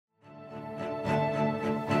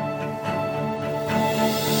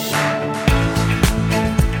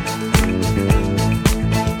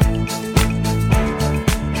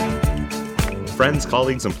Friends,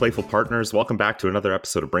 colleagues, and playful partners, welcome back to another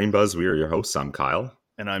episode of Brain Buzz. We are your hosts. I'm Kyle.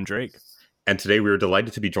 And I'm Drake. And today we are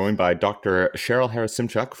delighted to be joined by Dr. Cheryl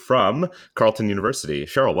Harris-Simchuk from Carleton University.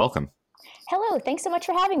 Cheryl, welcome. Hello. Thanks so much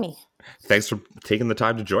for having me. Thanks for taking the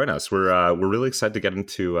time to join us. We're really excited to get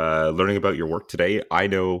into learning about your work today. I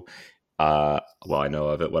know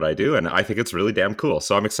of it, what I do, and I think it's really damn cool.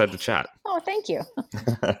 So I'm excited to chat. Oh, thank you.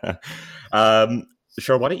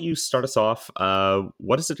 Cheryl, why don't you start us off?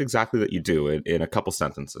 What is it exactly that you do in a couple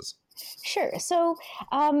sentences? Sure. So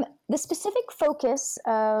the specific focus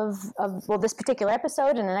of this particular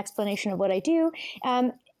episode and an explanation of what I do,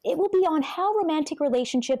 it will be on how romantic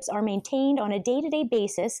relationships are maintained on a day-to-day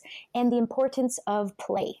basis and the importance of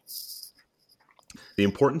play. The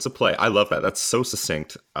importance of play. I love that. That's so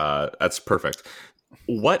succinct. That's perfect.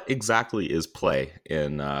 What exactly is play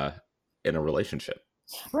in a relationship?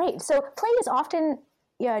 Right. So play is often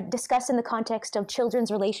discussed in the context of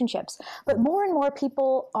children's relationships, but more and more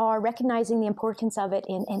people are recognizing the importance of it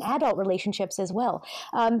in adult relationships as well.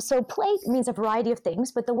 So play means a variety of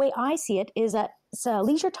things, but the way I see it is that it's a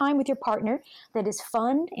leisure time with your partner that is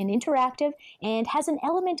fun and interactive and has an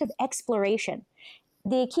element of exploration.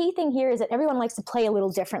 The key thing here is that everyone likes to play a little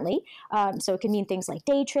differently. So it can mean things like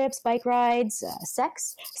day trips, bike rides,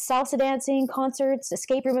 sex, salsa dancing, concerts,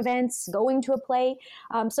 escape room events, going to a play.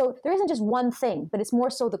 So there isn't just one thing, but it's more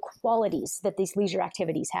so the qualities that these leisure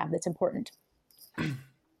activities have that's important.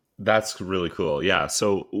 That's really cool. Yeah.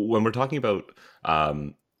 So when we're talking about,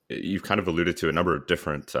 you've kind of alluded to a number of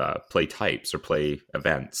different play types or play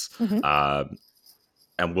events. Mm-hmm.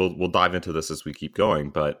 And we'll dive into this as we keep going,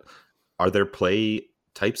 but are there play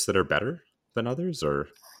types that are better than others, or?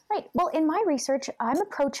 Right. Well, in my research, I'm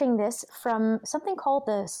approaching this from something called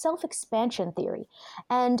the self-expansion theory.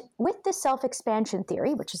 And with this self-expansion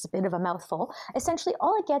theory, which is a bit of a mouthful, essentially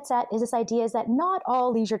all it gets at is this idea is that not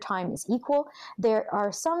all leisure time is equal. There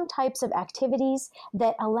are some types of activities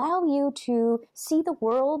that allow you to see the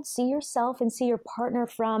world, see yourself, and see your partner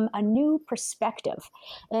from a new perspective.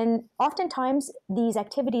 And oftentimes, these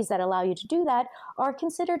activities that allow you to do that are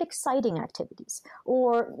considered exciting activities.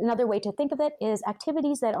 Or another way to think of it is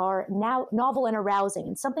activities that are now novel and arousing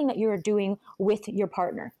and something that you're doing with your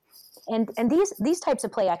partner. And these types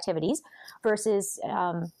of play activities versus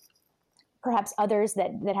perhaps others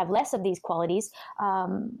that have less of these qualities,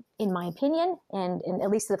 in my opinion, and at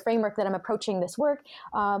least the framework that I'm approaching this work,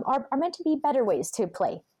 are meant to be better ways to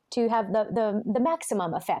play, to have the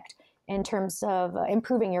maximum effect in terms of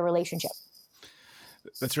improving your relationship.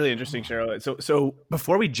 That's really interesting, Cheryl. So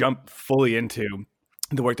before we jump fully into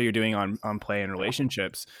the work that you're doing on play and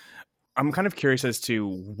relationships, I'm kind of curious as to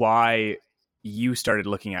why you started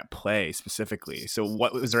looking at play specifically. So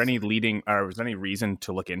what was there any reason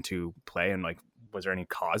to look into play, and was there any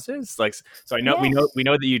causes? So I know we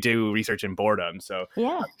know that you do research in boredom. So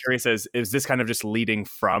yeah. I'm curious, is this kind of just leading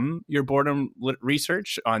from your boredom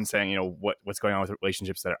research on saying, what's going on with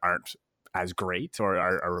relationships that aren't as great or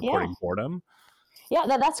are reporting boredom? Yeah,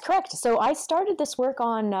 that's correct. So I started this work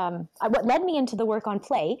on, what led me into the work on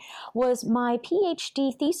play was my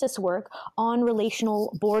PhD thesis work on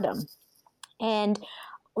relational boredom. And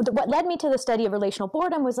what led me to the study of relational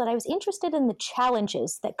boredom was that I was interested in the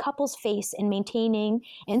challenges that couples face in maintaining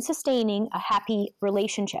and sustaining a happy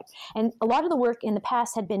relationship. And a lot of the work in the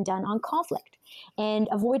past had been done on conflict and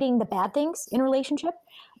avoiding the bad things in a relationship.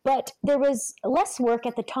 But there was less work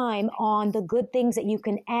at the time on the good things that you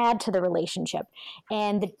can add to the relationship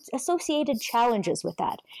and the associated challenges with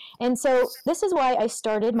that. And so this is why I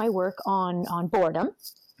started my work on boredom.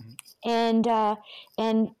 And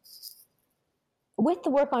with the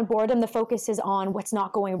work on boredom, the focus is on what's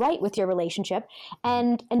not going right with your relationship.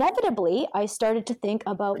 And inevitably, I started to think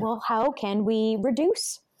about, well, how can we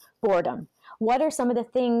reduce boredom? What are some of the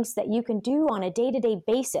things that you can do on a day-to-day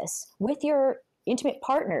basis with your intimate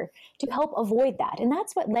partner to help avoid that? And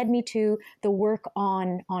that's what led me to the work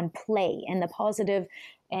on play and the positive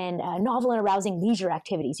and novel and arousing leisure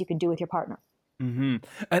activities you can do with your partner. Mm-hmm.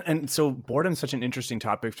 And so boredom is such an interesting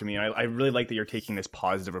topic to me. I really like that you're taking this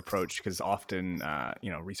positive approach, because often,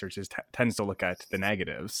 researchers tends to look at the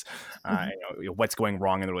negatives, what's going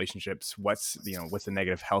wrong in the relationships, what's the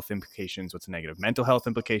negative health implications, what's the negative mental health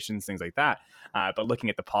implications, things like that. But looking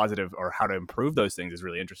at the positive or how to improve those things is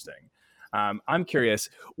really interesting. I'm curious,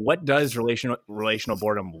 what does relational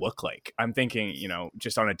boredom look like? I'm thinking,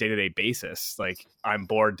 just on a day-to-day basis, like I'm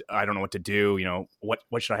bored, I don't know what to do,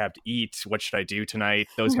 what should I have to eat? What should I do tonight?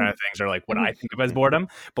 Those kind of things are like what I think of as boredom.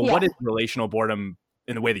 But what is relational boredom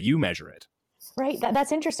in the way that you measure it? Right.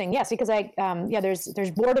 That's interesting. Yes, because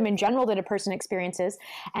there's boredom in general that a person experiences.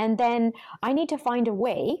 And then I need to find a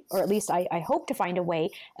way, or at least I hope to find a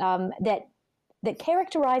way that that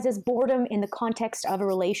characterizes boredom in the context of a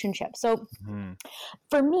relationship. So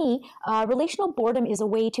for me, relational boredom is a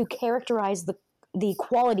way to characterize the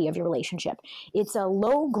quality of your relationship. It's a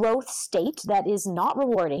low growth state that is not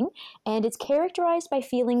rewarding, and it's characterized by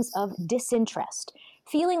feelings of disinterest,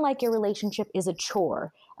 feeling like your relationship is a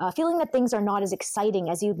chore, feeling that things are not as exciting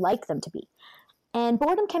as you'd like them to be. And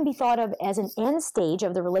boredom can be thought of as an end stage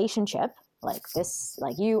of the relationship, like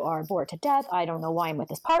you are bored to death, I don't know why I'm with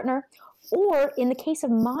this partner. Or in the case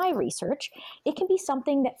of my research, it can be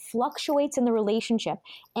something that fluctuates in the relationship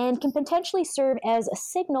and can potentially serve as a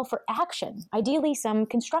signal for action, ideally some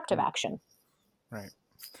constructive action. Right.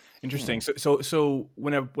 Interesting. So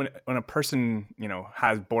when a person,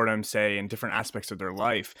 has boredom, say, in different aspects of their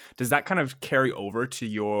life, does that kind of carry over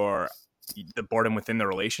to the boredom within the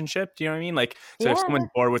relationship? Do you know what I mean? Like, so if someone's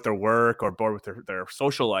bored with their work or bored with their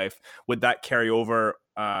social life, would that carry over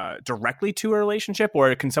directly to a relationship,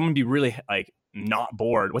 or can someone be really like not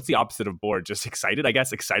bored? What's the opposite of bored? Just excited, I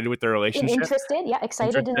guess. Excited with their relationship. Interested, yeah,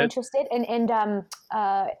 excited and interested, and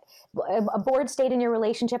a bored state in your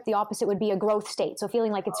relationship. The opposite would be a growth state. So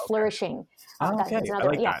feeling like it's flourishing. Okay, I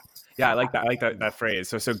like that. Yeah, I like that. I like that phrase.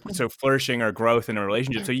 So flourishing or growth in a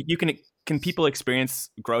relationship. So you can people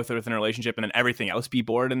experience growth within a relationship and then everything else be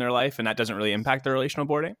bored in their life, and that doesn't really impact their relational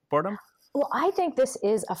boredom? Well, I think this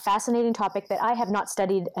is a fascinating topic that I have not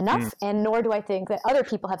studied enough, and nor do I think that other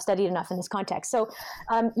people have studied enough in this context. So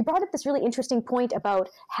you brought up this really interesting point about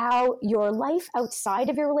how your life outside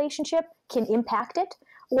of your relationship can impact it,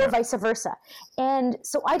 or vice versa. And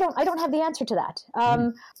so I don't have the answer to that.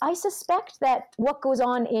 I suspect that what goes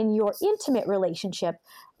on in your intimate relationship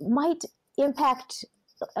might impact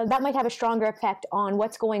that might have a stronger effect on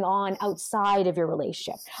what's going on outside of your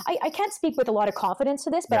relationship. I can't speak with a lot of confidence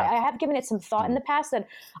to this, but I have given it some thought in the past that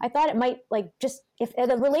I thought it might, like, just if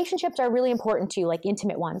the relationships are really important to you, like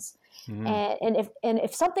intimate ones, and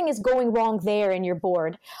if something is going wrong there and you're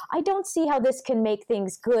bored, I don't see how this can make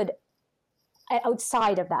things good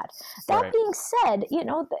outside of that. That being said,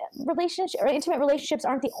 the relationship or intimate relationships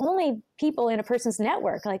aren't the only people in a person's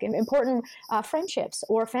network. Like important friendships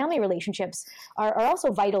or family relationships are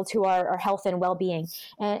also vital to our health and well-being.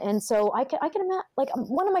 And so I can imagine, like,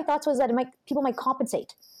 one of my thoughts was that people might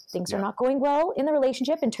compensate. Things are not going well in the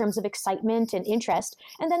relationship in terms of excitement and interest,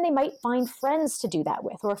 and then they might find friends to do that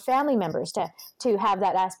with, or family members to have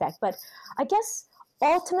that aspect. But I guess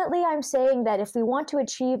ultimately, I'm saying that if we want to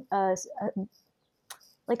achieve a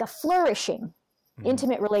flourishing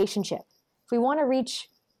intimate relationship, if we want to reach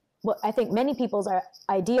what I think many people's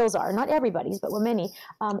ideals are, not everybody's, but what many,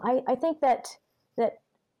 I think that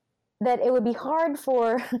it would be hard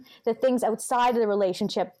for the things outside of the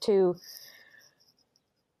relationship to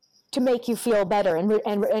make you feel better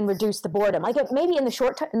and reduce the boredom. Like maybe in the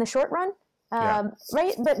short run.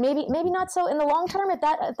 Right, but maybe not so in the long term. If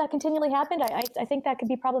that continually happened, I think that could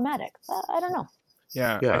be problematic. I don't know.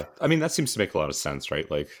 Yeah. I mean, that seems to make a lot of sense, right?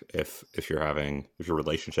 Like if your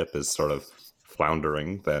relationship is sort of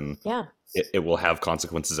floundering, then it will have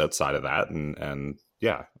consequences outside of that, and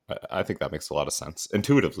I think that makes a lot of sense,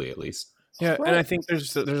 intuitively at least. Yeah, and I think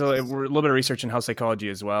there's a little bit of research in health psychology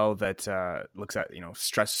as well that looks at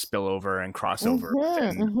stress spillover and crossover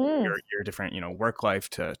within your different work life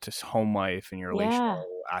to home life and your relational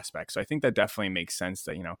aspects. So I think that definitely makes sense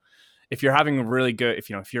that if you're having really good if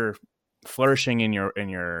you're flourishing in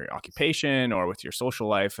your occupation or with your social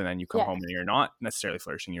life, and then you come home and you're not necessarily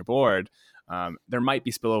flourishing, you're bored. There might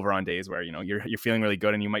be spillover on days where you're feeling really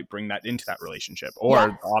good, and you might bring that into that relationship, or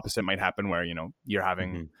the opposite might happen where you're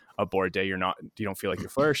having a bored day, you don't feel like you're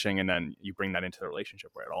flourishing, and then you bring that into the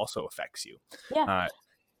relationship where it also affects you.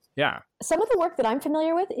 Some of the work that I'm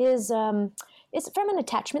familiar with is from an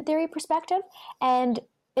attachment theory perspective, and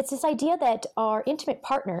it's this idea that our intimate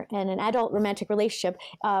partner in an adult romantic relationship,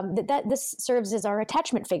 that this serves as our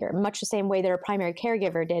attachment figure, much the same way that our primary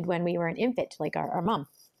caregiver did when we were an infant, like our mom.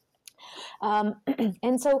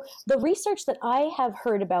 And so the research that I have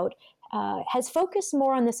heard about has focused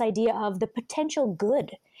more on this idea of the potential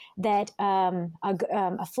good that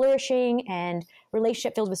a flourishing and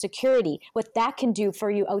relationship filled with security, what that can do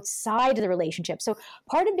for you outside of the relationship. So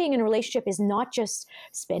part of being in a relationship is not just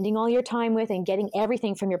spending all your time with and getting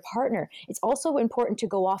everything from your partner. It's also important to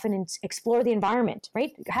go off and explore the environment,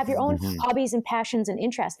 right? Have your own hobbies and passions and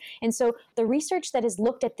interests. And so the research that has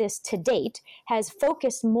looked at this to date has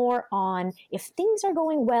focused more on if things are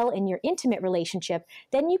going well in your intimate relationship,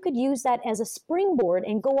 then you could use that as a springboard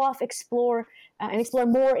and go off explore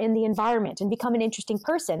more in the environment and become an interesting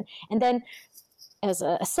person. And then as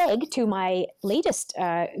a seg to my latest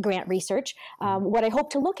grant research, what I hope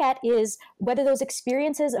to look at is whether those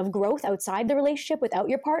experiences of growth outside the relationship without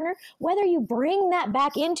your partner, whether you bring that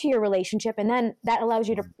back into your relationship, and then that allows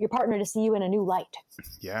your partner to see you in a new light.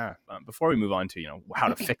 Yeah. Before we move on to, how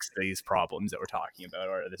to fix these problems that we're talking about,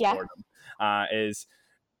 or this boredom, and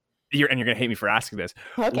you're going to hate me for asking this.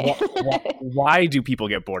 Okay. Why do people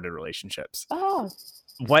get bored in relationships? Oh.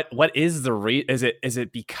 What is the is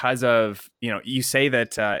it because of, you say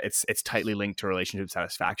that it's tightly linked to relationship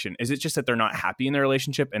satisfaction. Is it just that they're not happy in their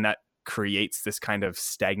relationship and that creates this kind of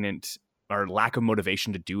stagnant or lack of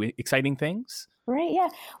motivation to do exciting things? Right. Yeah.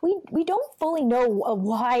 We don't fully know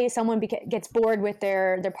why someone gets bored with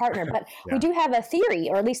their partner, but we do have a theory,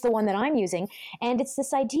 or at least the one that I'm using. And it's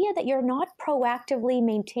this idea that you're not proactively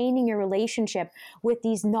maintaining your relationship with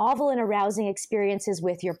these novel and arousing experiences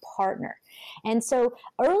with your partner. And so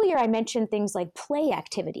earlier I mentioned things like play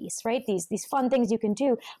activities, right? These fun things you can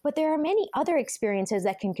do, but there are many other experiences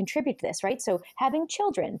that can contribute to this, right? So having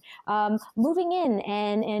children, moving in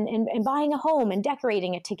and buying a home and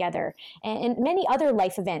decorating it together, and many other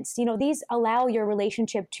life events. These allow your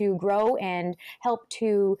relationship to grow and help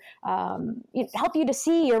you to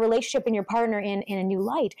see your relationship and your partner in a new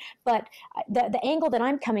light. But the angle that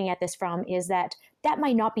I'm coming at this from is that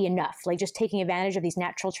might not be enough, like just taking advantage of these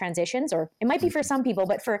natural transitions, or it might be for some people,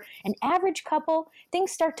 but for an average couple,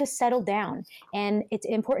 things start to settle down. And it's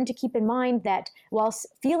important to keep in mind that whilst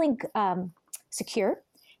feeling secure,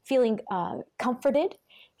 feeling comforted,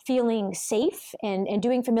 feeling safe, and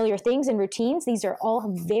doing familiar things and routines, these are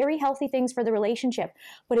all very healthy things for the relationship.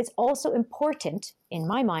 But it's also important, in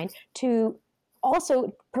my mind, to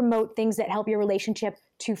also promote things that help your relationship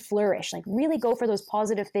to flourish. Like really go for those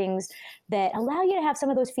positive things that allow you to have some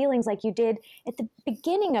of those feelings like you did at the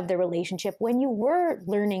beginning of the relationship when you were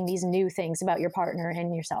learning these new things about your partner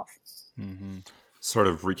and yourself. Mm-hmm. Sort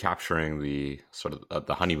of recapturing the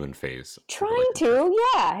honeymoon phase. Trying to,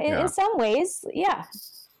 in some ways, yeah.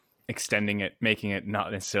 Extending it, making it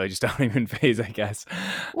not necessarily just a honeymoon phase, I guess.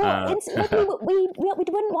 Well, it's like we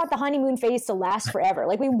wouldn't want the honeymoon phase to last forever.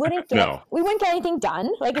 Like we wouldn't get anything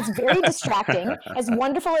done. Like it's very distracting, as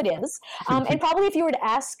wonderful it is. And probably if you were to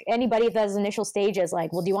ask anybody at those initial stages,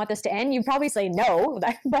 like, well, do you want this to end? You'd probably say no.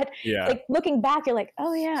 But like looking back, you're like,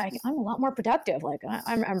 oh yeah, I'm a lot more productive. Like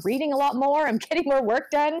I'm reading a lot more. I'm getting more work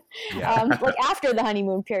done. Like after the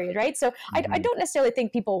honeymoon period, right? So I don't necessarily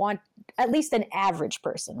think people want, at least an average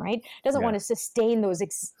person, right, doesn't want to sustain those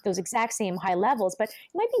exact same high levels, but it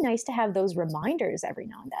might be nice to have those reminders every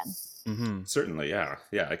now and then. Mm-hmm. Certainly, yeah,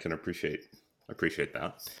 I can appreciate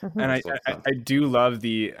that. Mm-hmm. And I do love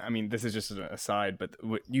this is just an aside, but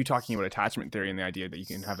you talking about attachment theory and the idea that you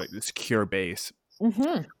can have like this secure base.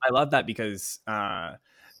 Mm-hmm. I love that because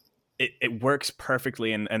it works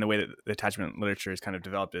perfectly, and the way that the attachment literature is kind of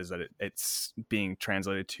developed is that it's being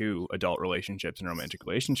translated to adult relationships and romantic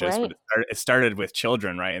relationships. Right. But it started with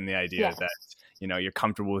children, right? And the idea that you're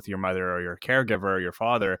comfortable with your mother or your caregiver or your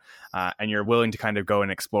father, and you're willing to kind of go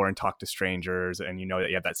and explore and talk to strangers, and you know that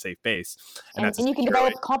you have that safe base. And you can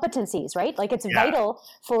develop competencies, right? Like it's vital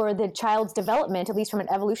for the child's development, at least from an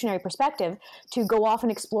evolutionary perspective, to go off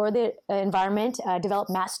and explore the environment, develop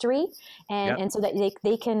mastery, and so that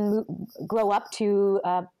they can grow up to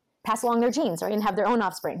pass along their genes, right, and have their own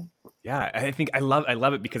offspring. Yeah, I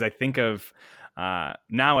love it because I think of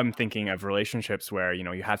now I'm thinking of relationships where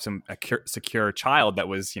you have a secure child that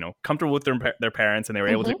was comfortable with their parents, and they were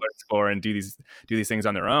able to go explore and do these things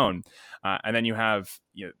on their own, and then you have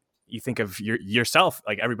you think of yourself,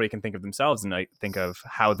 like everybody can think of themselves and think of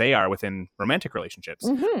how they are within romantic relationships.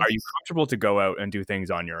 Are you comfortable to go out and do things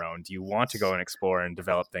on your own? Do you want to go and explore and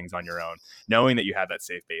develop things on your own, knowing that you have that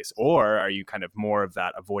safe base? Or are you kind of more of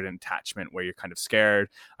that avoidant attachment where you're kind of scared,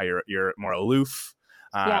 you're more aloof?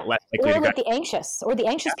 Or like the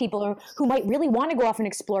anxious people who might really want to go off and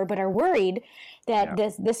explore, but are worried that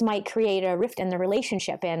this might create a rift in the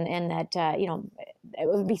relationship, and that it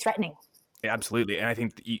would be threatening. Yeah, absolutely. And I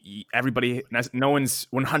think everybody, no one's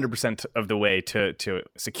 100% of the way to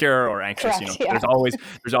secure or anxious. Correct,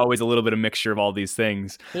 there's always a little bit of mixture of all these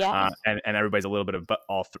things. Yeah. And everybody's a little bit of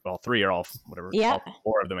all three or all whatever. Yeah. All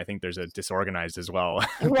four of them. I think there's a disorganized as well.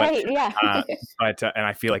 Right. But and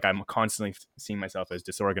I feel like I'm constantly seeing myself as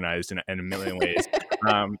disorganized in a million ways.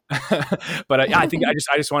 But I think I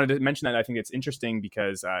just wanted to mention that. I think it's interesting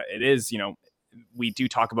because it is, we do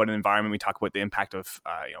talk about an environment. We talk about the impact of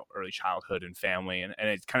early childhood and family, and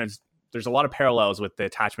it kind of there's a lot of parallels with the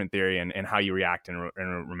attachment theory and how you react in a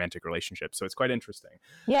romantic relationship. So it's quite interesting.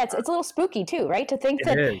 Yeah, it's a little spooky too, right? To think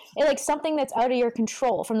that like something that's out of your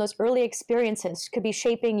control from those early experiences could be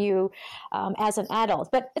shaping you as an adult.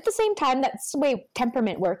 But at the same time, that's the way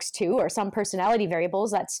temperament works too, or some personality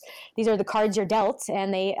variables. These are the cards you're dealt,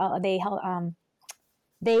 and they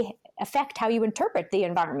affect how you interpret the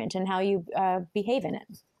environment and how you behave in it.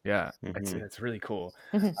 Yeah, it's really cool.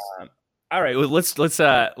 All right, well, let's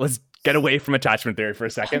get away from attachment theory for a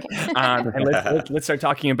second, and let's start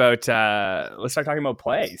talking about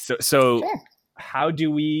play. So Sure. How do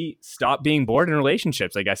we stop being bored in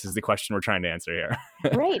relationships, I guess, is the question we're trying to answer here.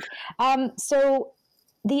 Right. So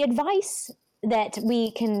the advice that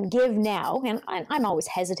we can give now, and I'm always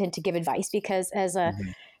hesitant to give advice because as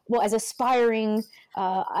aspiring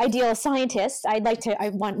ideal scientist, I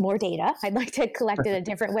want more data. I'd like to collect it in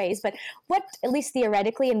different ways. But what, at least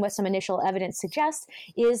theoretically, and what some initial evidence suggests,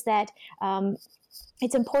 is that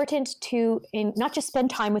it's important to not just spend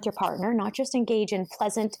time with your partner, not just engage in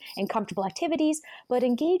pleasant and comfortable activities, but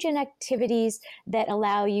engage in activities that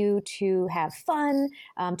allow you to have fun,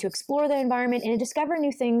 to explore the environment, and to discover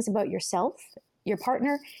new things about yourself, your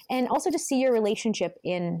partner, and also to see your relationship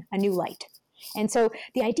in a new light. And so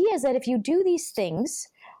the idea is that if you do these things,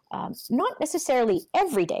 not necessarily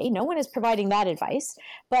every day, no one is providing that advice,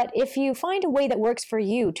 but if you find a way that works for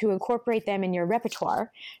you to incorporate them in your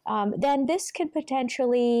repertoire, then this can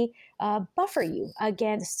potentially buffer you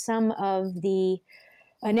against some of the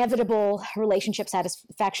inevitable relationship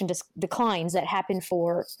satisfaction declines that happen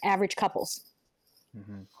for average couples.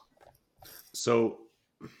 Mm-hmm. So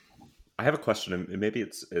I have a question, and maybe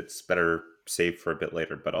it's better saved for a bit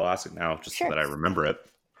later, but I'll ask it now just so that I remember it.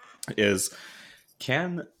 Is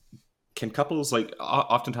can couples, like,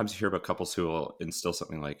 oftentimes you hear about couples who will instill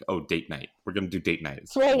something like, oh, date night. We're going to do date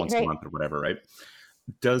nights once a month or whatever, right?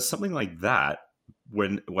 Does something like that,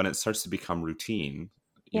 when it starts to become routine,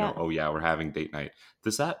 you know, oh yeah, we're having date night,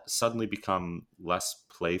 does that suddenly become less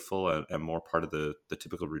playful and more part of the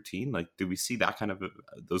typical routine? Like, do we see that kind of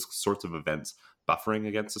those sorts of events buffering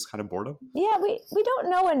against this kind of boredom? Yeah, we don't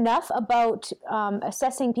know enough about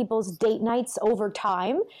assessing people's date nights over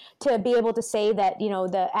time to be able to say that, you know,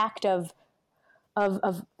 the act of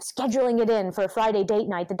scheduling it in for a Friday date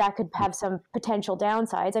night, that could have some potential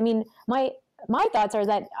downsides. I mean, my thoughts are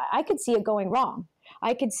that I could see it going wrong.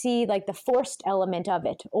 I could see like the forced element of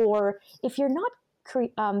it, or if you're not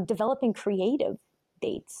developing creative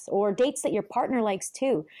dates or dates that your partner likes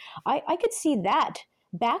too, I could see that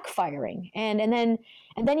backfiring, and then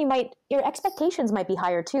your expectations might be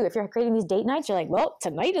higher too. If you're creating these date nights, you're like, well,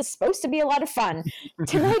 tonight is supposed to be a lot of fun.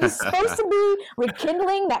 Tonight is supposed to be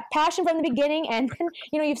rekindling that passion from the beginning, and then,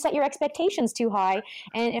 you know, you've set your expectations too high,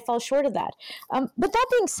 and it falls short of that. But that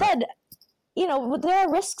being said, you know, there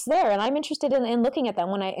are risks there, and I'm interested in looking at them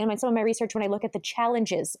in some of my research when I look at the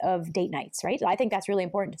challenges of date nights, right? I think that's really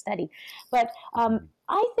important to study. But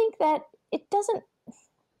I think that it doesn't,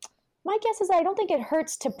 my guess is that I don't think it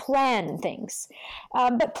hurts to plan things,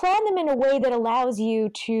 but plan them in a way that allows you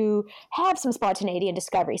to have some spontaneity and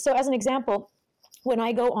discovery. So as an example, when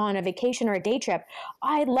I go on a vacation or a day trip,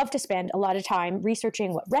 I love to spend a lot of time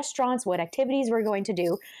researching what restaurants, what activities we're going to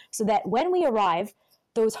do, so that when we arrive,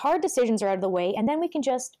 those hard decisions are out of the way, and then we can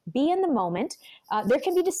just be in the moment. There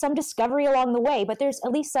can be just some discovery along the way, but there's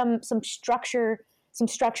at least some structure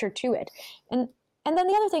to it. And then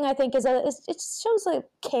the other thing I think is that it shows like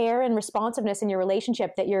care and responsiveness in your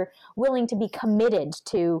relationship, that you're willing to be committed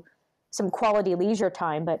to some quality leisure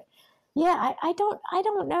time. But yeah, I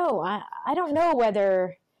don't know. I don't know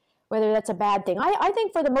whether that's a bad thing. I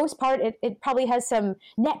think for the most part, it probably has some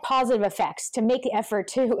net positive effects to make the effort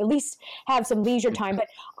to at least have some leisure time. But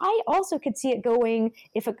I also could see it going,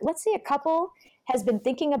 let's say a couple has been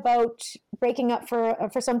thinking about breaking up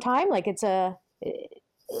for some time, like it's a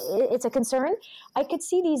concern. I could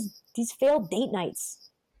see these failed date nights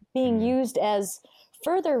being used as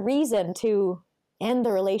further reason to end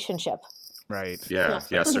the relationship. Right. Yeah,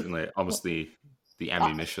 certainly. Almost the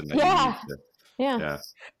ammunition that you need to. Yeah.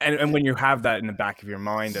 And when you have that in the back of your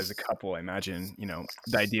mind as a couple, I imagine, you know,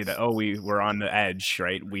 the idea that, we're on the edge,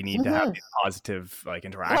 right? We need to have these positive like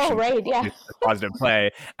interactions, positive play.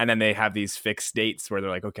 And then they have these fixed dates where they're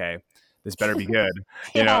like, okay, this better be good.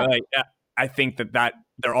 You know, like I think that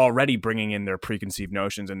they're already bringing in their preconceived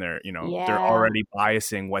notions, and they're already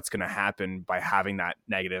biasing what's going to happen by having that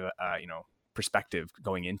negative, perspective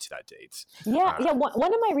going into that date.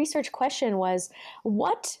 One of my research question was,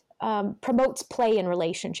 what promotes play in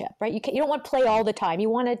relationship, right? You don't want play all the time.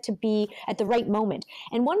 You want it to be at the right moment.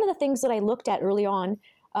 And one of the things that I looked at early on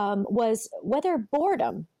was whether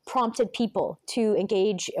boredom prompted people to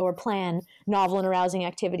engage or plan novel and arousing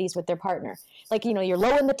activities with their partner. Like, you're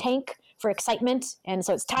low in the tank for excitement, and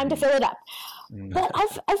so it's time to fill it up. But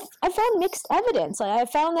I've found mixed evidence. I've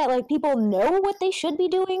found that like people know what they should be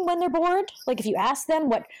doing when they're bored. Like if you ask them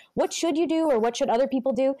what should you do or what should other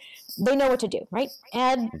people do, they know what to do, right?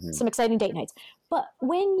 Add some exciting date nights. But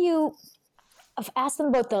when you ask them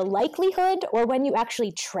about the likelihood, or when you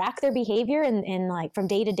actually track their behavior in like from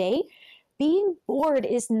day to day, being bored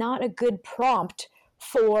is not a good prompt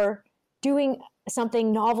for doing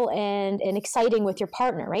something novel and exciting with your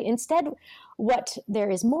partner, right? Instead, what there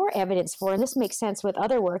is more evidence for, and this makes sense with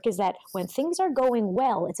other work, is that when things are going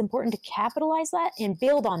well, it's important to capitalize that and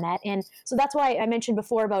build on that. And so that's why I mentioned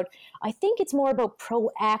before about, I think it's more about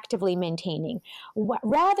proactively maintaining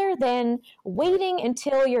rather than waiting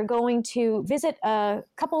until you're going to visit a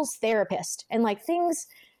couples therapist and like things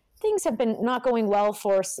have been not going well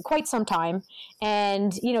for quite some time,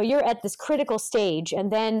 and you're at this critical stage,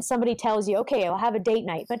 and then somebody tells you, okay, I'll have a date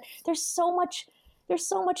night, but there's so much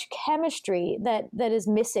chemistry that is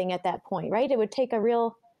missing at that point, right? It would take a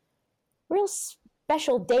real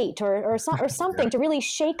special date or something to really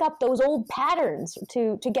shake up those old patterns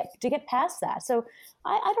to get past that. So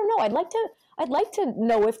I don't know. I'd like to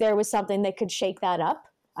know if there was something that could shake that up.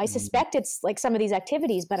 I suspect it's like some of these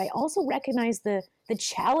activities, but I also recognize the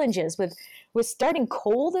challenges with starting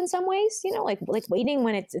cold in some ways, like waiting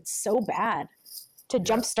when it's so bad to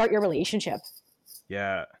jumpstart your relationship.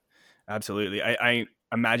 Yeah, absolutely. I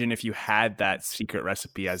imagine if you had that secret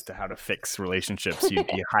recipe as to how to fix relationships, you'd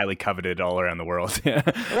be highly coveted all around the world.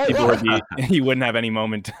 You wouldn't have any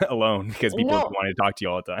moment alone because people would want to talk to you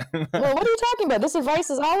all the time. Well, what are you talking about? This advice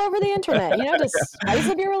is all over the internet. Just spice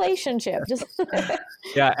up your relationship.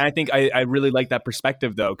 Yeah, and I think I really like that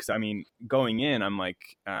perspective though, because I mean, going in, I'm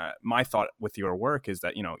like, my thought with your work is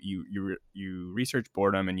that you research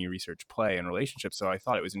boredom and you research play and relationships. So I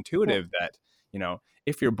thought it was intuitive that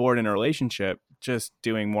if you're bored in a relationship, just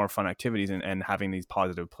doing more fun activities and having these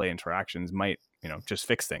positive play interactions might, just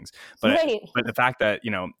fix things. But but the fact that,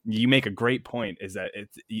 you make a great point is that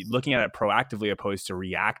it's looking at it proactively opposed to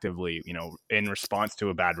reactively, in response to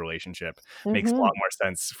a bad relationship makes a lot more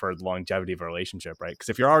sense for the longevity of a relationship, right? Because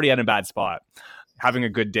if you're already at a bad spot, having a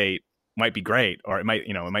good date might be great, or it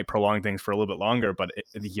might prolong things for a little bit longer, but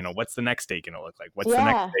what's the next date going to look like? What's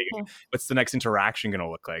the next interaction going to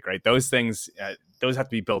look like, right? Those things, those have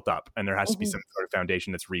to be built up, and there has to be some sort of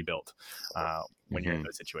foundation that's rebuilt when you're in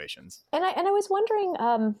those situations. And I was wondering,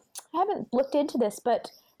 I haven't looked into this,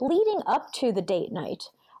 but leading up to the date night,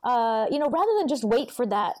 rather than just wait for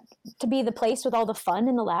that to be the place with all the fun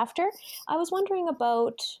and the laughter, I was wondering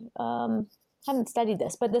about, haven't studied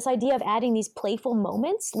this, but this idea of adding these playful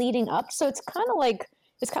moments leading up. So it's kind of like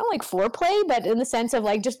foreplay, but in the sense of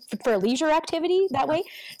like just for leisure activity that way.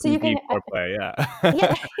 So you can foreplay,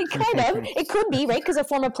 yeah, kind of. It could be, right? Because a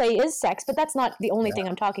form of play is sex, but that's not the only thing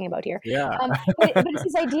I'm talking about here. Yeah. But it's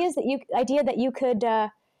this idea that you could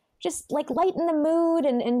just like lighten the mood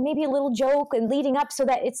and maybe a little joke and leading up so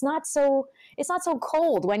that it's not so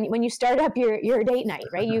cold when you start up your date night,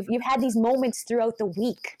 right? You've had these moments throughout the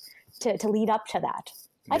week to lead up to that.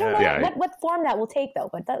 I don't know what form that will take though,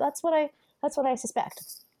 but that's what I suspect.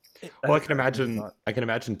 Well, I can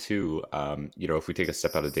imagine too, if we take a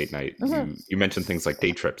step out of date night, you mentioned things like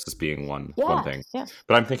day trips as being one thing. Yeah.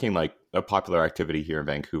 But I'm thinking like a popular activity here in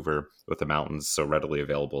Vancouver with the mountains so readily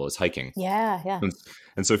available is hiking. Yeah, yeah.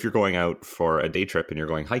 And so if you're going out for a day trip and you're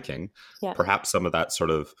going hiking, perhaps some of that sort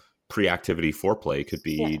of pre-activity foreplay could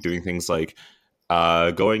be doing things like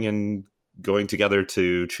going together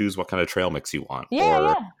to choose what kind of trail mix you want,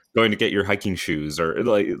 or going to get your hiking shoes, or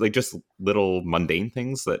like just little mundane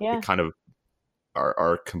things that kind of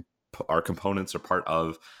are components or part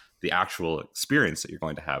of the actual experience that you're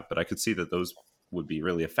going to have. But I could see that those would be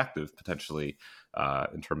really effective potentially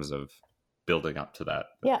in terms of building up to that.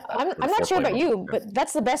 Yeah, I'm not sure about you, but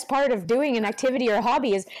that's the best part of doing an activity or a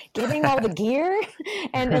hobby is getting all the gear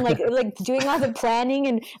and like doing all the planning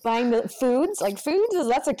and buying the foods. Like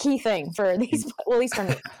that's a key thing for these, well, at least for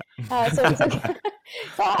me. So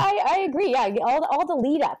I agree. Yeah, all the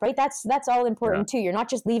lead up, right? That's all important too. You're not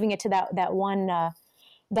just leaving it to that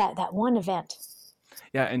one event.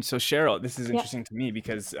 Yeah, and so Cheryl, this is interesting to me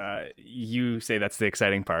because you say that's the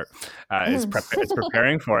exciting part, is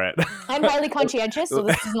preparing for it. I'm highly conscientious, so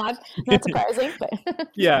this is not surprising. But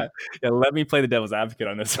yeah. Let me play the devil's advocate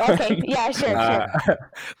on this. Okay, yeah,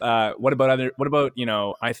 sure. What about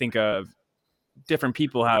I think of different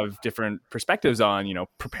people have different perspectives on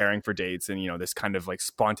preparing for dates and this kind of like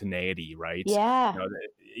spontaneity, right? Yeah.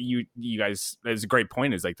 You guys, there's a great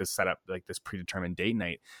point is like this setup, like this predetermined date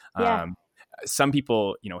night. some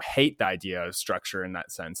people, hate the idea of structure in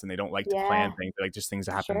that sense, and they don't like to plan things. They like just things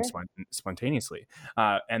to happen spontaneously.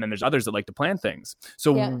 And then there's others that like to plan things.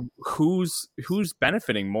 So who's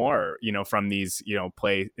benefiting more, from these,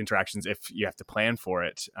 play interactions if you have to plan for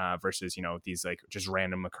it versus, these like just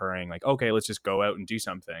random occurring, like, okay, let's just go out and do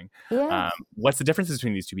something. What's the difference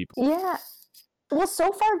between these two people? Yeah. Well,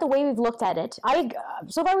 so far the way we've looked at it,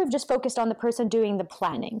 so far we've just focused on the person doing the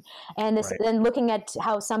planning, and and looking at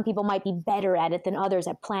how some people might be better at it than others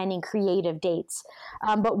at planning creative dates.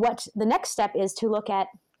 But what the next step is to look at,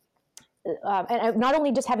 and not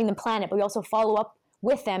only just having them plan it, but we also follow up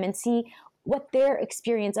with them and see what their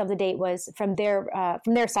experience of the date was from their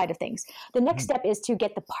side of things. The next step is to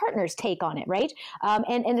get the partner's take on it, right?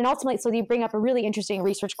 And then ultimately, so you bring up a really interesting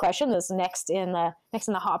research question. This is next in the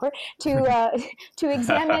hopper to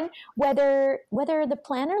examine whether the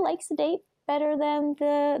planner likes the date better than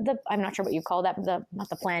the I'm not sure what you call that, not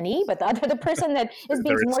the plannee, but the person that is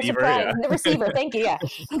being more surprised. The receiver, thank you,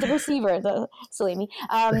 the receiver, the silly me,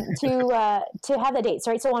 to have the dates,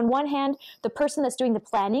 right? So on one hand, the person that's doing the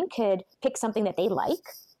planning could pick something that they like,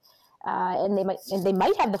 and they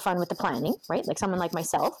might have the fun with the planning, right? Like someone like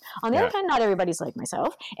myself. On the other hand, not everybody's like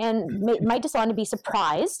myself, and might just want to be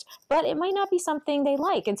surprised, but it might not be something they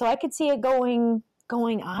like, and so I could see it going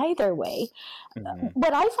either way.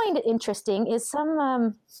 What I find interesting is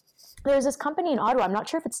there's this company in Ottawa, I'm not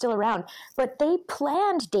sure if it's still around, but they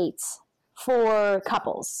planned dates for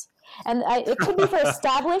couples. And it could be for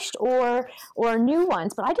established or new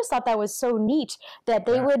ones, but I just thought that was so neat that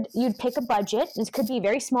you'd pick a budget. It could be a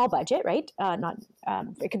very small budget, right?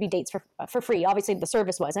 It could be dates for free. Obviously, the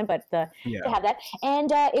service wasn't, but to have that,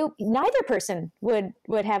 and neither person would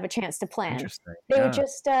have a chance to plan. They would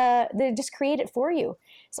just create it for you.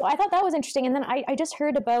 So I thought that was interesting. And then I just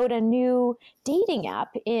heard about a new dating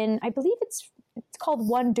app I believe it's called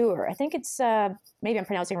Wondour. I think it's maybe I'm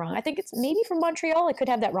pronouncing it wrong. I think it's maybe from Montreal. I could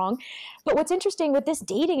have that wrong. But what's interesting with this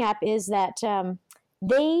dating app is that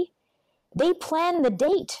they plan the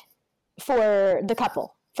date for the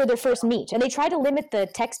couple for their first meet, and they try to limit the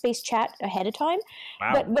text-based chat ahead of time.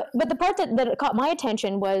 Wow. But the part that caught my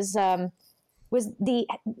attention was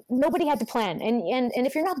nobody had to plan, and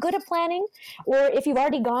if you're not good at planning, or if you've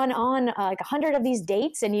already gone on like 100 of these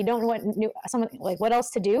dates and you don't know what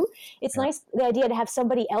else to do, it's nice, the idea to have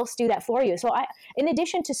somebody else do that for you. So in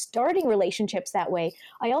addition to starting relationships that way,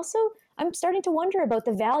 I'm starting to wonder about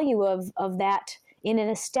the value of that in an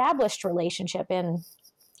established relationship, and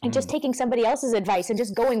just taking somebody else's advice and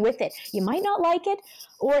just going with it. You might not like it,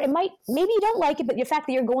 or maybe you don't like it, but the fact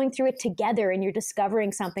that you're going through it together and you're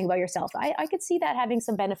discovering something about yourself, I could see that having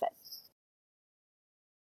some benefit.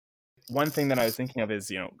 One thing that I was thinking of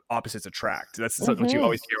is, opposites attract. That's what you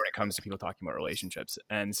always hear when it comes to people talking about relationships.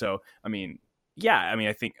 And so, I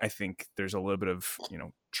think there's a little bit of,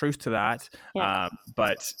 truth to that. Yeah.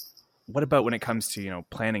 But what about when it comes to,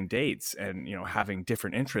 planning dates and, having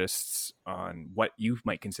different interests on what you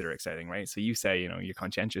might consider exciting, right? So you say, you're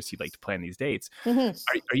conscientious, you'd like to plan these dates. Are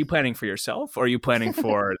you planning for yourself, or are you planning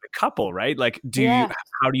for the couple, right? Like,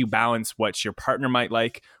 how do you balance what your partner might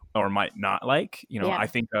like or might not like? I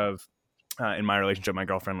think of, in my relationship, my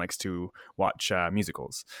girlfriend likes to watch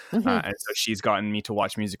musicals. And so she's gotten me to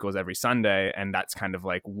watch musicals every Sunday. And that's kind of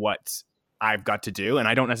like what I've got to do, and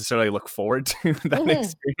I don't necessarily look forward to that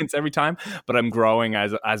experience every time, but I'm growing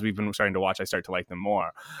as we've been starting to watch. I start to like them more.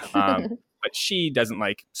 But she doesn't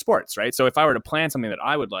like sports, right? So if I were to plan something that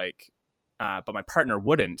I would like, but my partner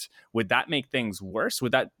wouldn't, would that make things worse?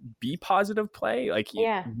 Would that be positive play? Like,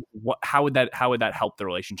 how would that help the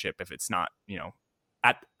relationship if it's not,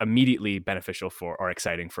 immediately beneficial for or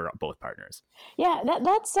exciting for both partners? Yeah,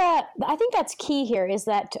 that's I think that's key here. Is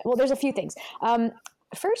that, well, there's a few things.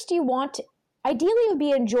 First, ideally it would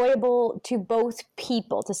be enjoyable to both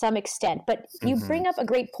people to some extent, but you bring up a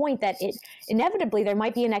great point that inevitably there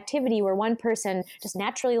might be an activity where one person just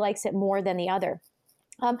naturally likes it more than the other.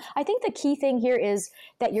 I think the key thing here is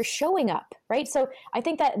that you're showing up, right? So I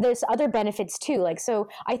think that there's other benefits too. So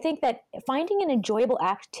I think that finding an enjoyable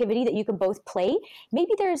activity that you can both play,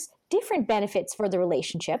 maybe there's different benefits for the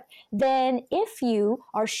relationship than if you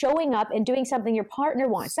are showing up and doing something your partner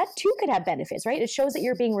wants. That too could have benefits, right? It shows that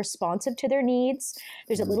you're being responsive to their needs.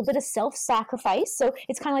 There's a little bit of self-sacrifice. So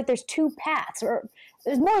it's kind of like there's two paths, or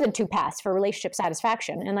there's more than two paths for relationship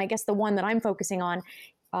satisfaction. And I guess the one that I'm focusing on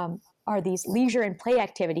are these leisure and play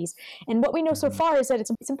activities. And what we know so far is that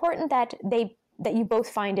it's important that you both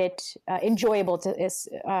find it enjoyable to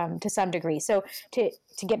some degree. So to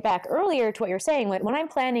get back earlier to what you're saying, when I'm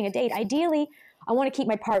planning a date, ideally I want to keep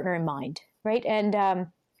my partner in mind, right? And I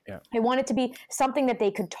want it to be something that they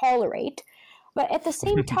could tolerate. But at the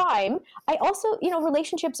same time, I also,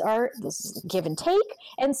 relationships are this give and take.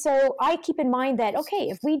 And so I keep in mind that, okay,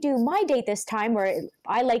 if we do my date this time where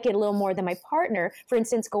I like it a little more than my partner, for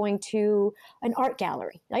instance, going to an art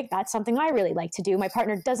gallery, like that's something I really like to do. My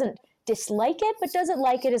partner doesn't dislike it, but doesn't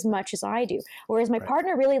like it as much as I do. Whereas my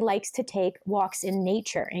partner really likes to take walks in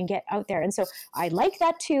nature and get out there. And so I like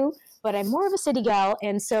that too, but I'm more of a city gal.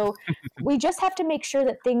 And so we just have to make sure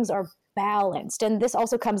that things are balanced. And this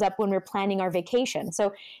also comes up when we're planning our vacation.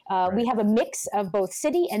 So we have a mix of both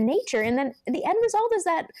city and nature. And then the end result is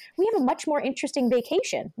that we have a much more interesting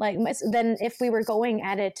vacation than if we were going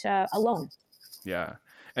at it alone. Yeah.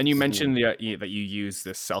 And you mentioned that you use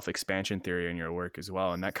this self-expansion theory in your work as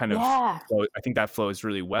well, and that kind of I think that flows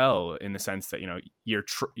really well in the sense that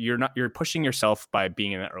you're pushing yourself by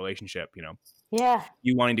being in that relationship.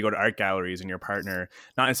 You wanting to go to art galleries and your partner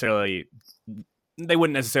not necessarily. They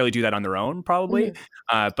wouldn't necessarily do that on their own, probably,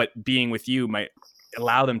 but being with you might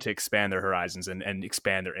allow them to expand their horizons and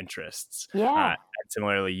expand their interests. And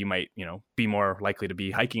similarly, you might, be more likely to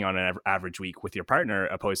be hiking on an average week with your partner,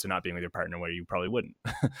 opposed to not being with your partner where you probably wouldn't.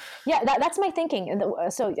 That's my thinking.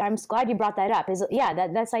 So I'm glad you brought that up. That's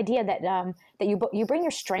the idea that that you bring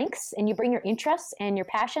your strengths and you bring your interests and your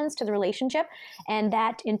passions to the relationship, and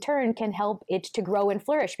that in turn can help it to grow and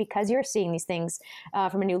flourish because you're seeing these things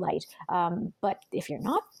from a new light. But if you're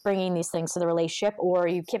not bringing these things to the relationship, or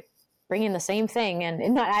you keep bringing the same thing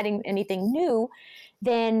and not adding anything new,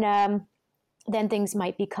 then things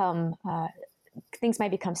might become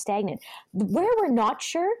stagnant. Where we're not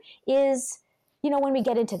sure is, when we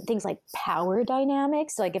get into things like power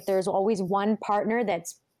dynamics, like if there's always one partner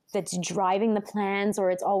that's driving the plans,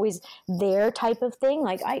 or it's always their type of thing.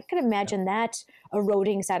 Like I could imagine that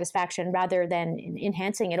eroding satisfaction rather than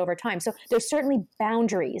enhancing it over time. So there's certainly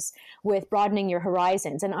boundaries with broadening your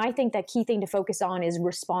horizons. And I think that key thing to focus on is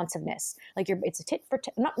responsiveness. Like it's a tit for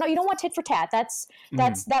tat. No, you don't want tit for tat.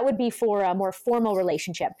 That would be for a more formal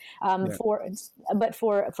relationship. But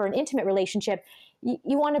for an intimate relationship,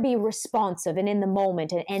 you want to be responsive and in the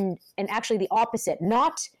moment and actually the opposite,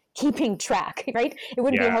 not keeping track, right? It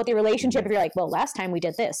wouldn't be a healthy relationship if you're like, well, last time we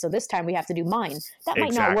did this, so this time we have to do mine. That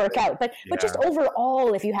might not work out. But just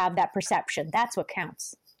overall, if you have that perception, that's what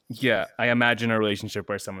counts. Yeah, I imagine a relationship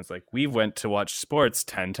where someone's like, we went to watch sports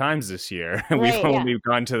 10 times this year. We've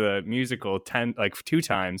gone to the musical 2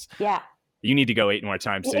 times. Yeah. You need to go 8 more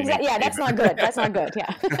times. That's not good. That's not good.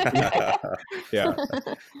 Yeah. Yeah.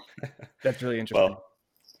 That's really interesting. Well,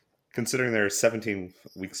 considering there are 17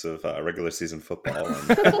 weeks of regular season football,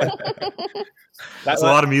 that's a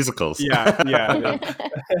lot of musicals. Yeah.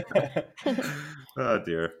 Oh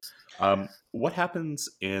dear. What happens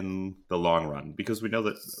in the long run? Because we know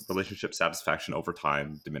that relationship satisfaction over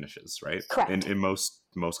time diminishes, right? Correct. In most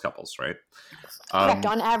couples, right? Correct.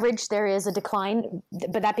 On average, there is a decline.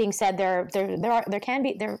 But that being said, there can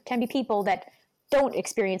be people that don't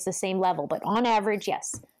experience the same level, but on average,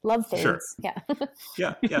 yes, love fades. Sure.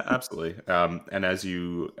 Yeah. yeah, absolutely. And as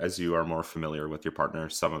you are more familiar with your partner,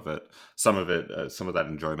 some of that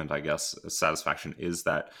enjoyment, I guess, satisfaction is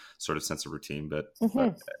that sort of sense of routine. But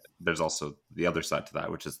there's also the other side to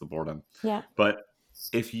that, which is the boredom. Yeah. But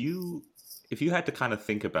if you had to kind of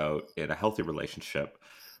think about in a healthy relationship,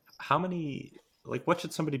 what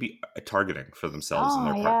should somebody be targeting for themselves and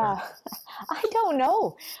their partner? I don't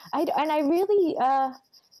know. I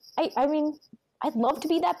mean, I'd love to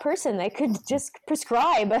be that person that could just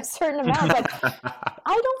prescribe a certain amount, but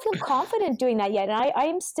I don't feel confident doing that yet. And I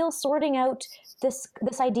am still sorting out this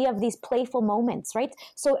idea of these playful moments, right?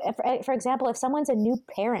 So for example, if someone's a new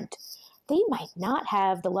parent, they might not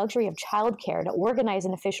have the luxury of childcare to organize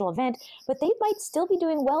an official event, but they might still be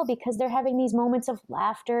doing well because they're having these moments of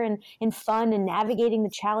laughter and fun and navigating the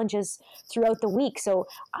challenges throughout the week. So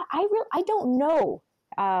I don't know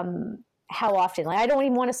how often. Like, I don't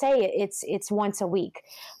even want to say it's once a week,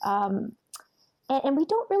 and we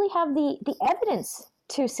don't really have the evidence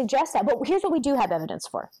to suggest that. But here's what we do have evidence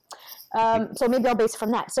for. So maybe I'll base it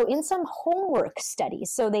from that. So in some homework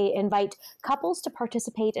studies, so they invite couples to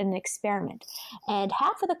participate in an experiment, and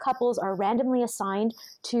half of the couples are randomly assigned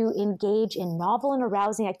to engage in novel and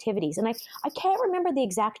arousing activities. And I can't remember the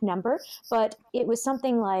exact number, but it was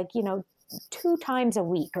something like, 2 times a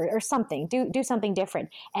week or something, do something different.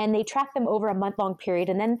 And they tracked them over a month-long period.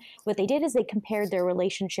 And then what they did is they compared their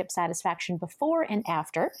relationship satisfaction before and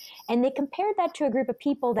after. And they compared that to a group of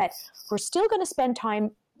people that were still going to spend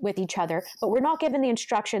time with each other, but we're not given the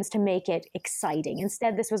instructions to make it exciting.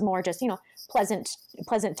 Instead, this was more just,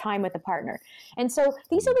 pleasant time with the partner. And so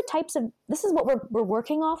these are the types of, this is what we're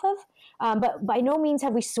working off of. But by no means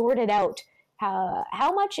have we sorted out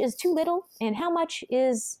how much is too little and how much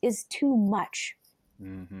is too much.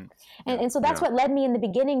 Mm-hmm. And so that's what led me in the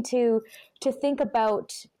beginning to think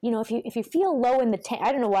about, if you feel low in the tank.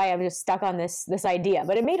 I don't know why I'm just stuck on this idea,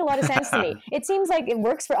 but it made a lot of sense to me. It seems like it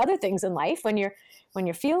works for other things in life. When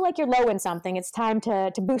you feel like you're low in something, it's time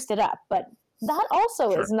to boost it up. But that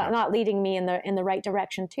also is not leading me in the right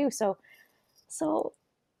direction too. So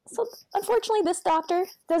unfortunately, this doctor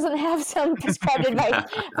doesn't have some prescribed advice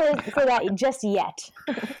for that just yet.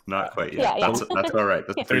 Not quite yet. That's all right.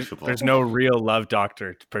 That's appreciable. There's no real love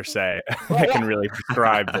doctor per se that can really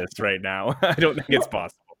prescribe this right now. I don't think it's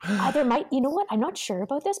possible. There might, you know what? I'm not sure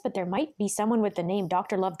about this, but there might be someone with the name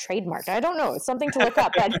Dr. Love trademarked. I don't know. It's something to look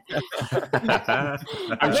up. But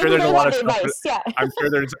I'm sure there's a lot of advice. I'm sure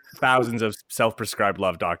there's thousands of self-prescribed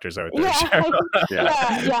love doctors out there.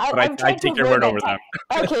 But I take your word over them.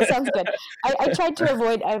 Okay, sounds good. I tried to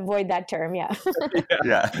avoid that term. Yeah.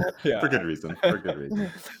 For good reason.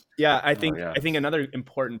 Yeah, I think another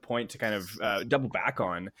important point to kind of double back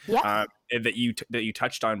on that you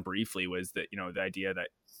touched on briefly was that the idea that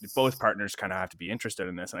both partners kind of have to be interested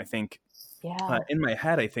in this. And I think in my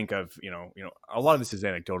head, I think of a lot of this is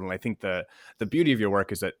anecdotal, and I think the beauty of your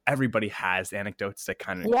work is that everybody has anecdotes that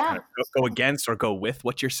kind of go against or go with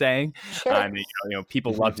what you're saying. Sure. And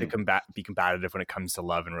people love to be combative when it comes to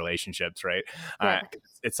love and relationships, right?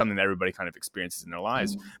 It's something that everybody kind of experiences in their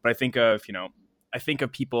lives. But I think of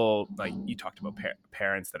people like you talked about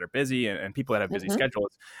parents that are busy and people that have busy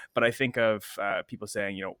schedules. But I think of people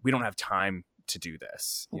saying, we don't have time to do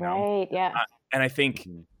this. Right. Yeah. And I think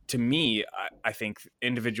to me, I think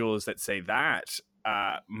individuals that say that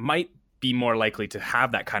might be more likely to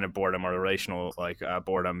have that kind of boredom or relational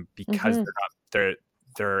boredom because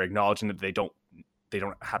they're acknowledging that they don't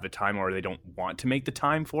have the time or they don't want to make the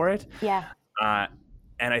time for it. Yeah.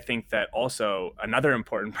 And I think that also another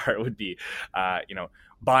important part would be,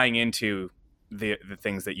 buying into the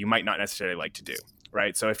things that you might not necessarily like to do,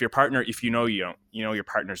 right? So if your partner, your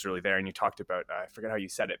partner's really there, and you talked about, I forget how you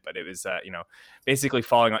said it, but it was, basically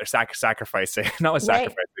falling on sacrificing, not with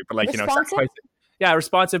sacrificing, but sacrificing. Yeah,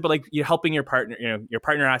 responsive, but you're helping your partner. Your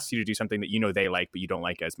partner asks you to do something that they like, but you don't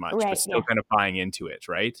like as much, but still kind of buying into it,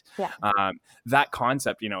 right? Yeah. That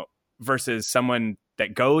concept, versus someone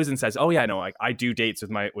that goes and says, "Oh yeah, no, I do dates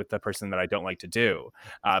with the person that I don't like to do,"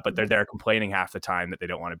 but they're there complaining half the time that they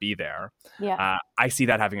don't want to be there. Yeah. I see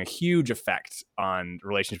that having a huge effect on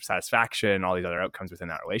relationship satisfaction and all these other outcomes within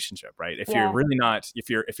that relationship, right? If you're really not, if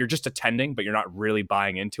you're just attending, but you're not really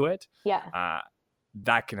buying into it,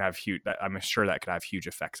 that can have I'm sure that could have huge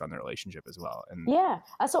effects on the relationship as well. And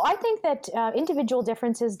so I think that individual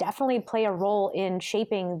differences definitely play a role in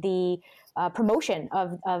shaping the promotion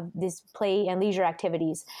of this play and leisure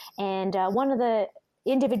activities. And one of the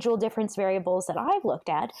individual difference variables that I've looked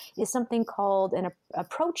at is something called an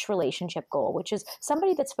approach relationship goal, which is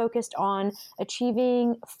somebody that's focused on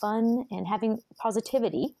achieving fun and having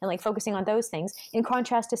positivity and focusing on those things, in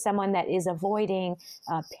contrast to someone that is avoiding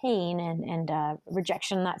pain and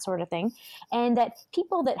rejection, that sort of thing. And that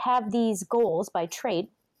people that have these goals by trait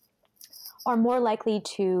are more likely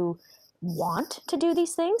to want to do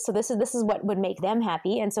these things. So this is what would make them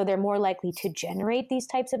happy. And so they're more likely to generate these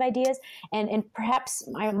types of ideas. And perhaps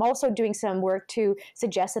I'm also doing some work to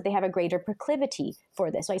suggest that they have a greater proclivity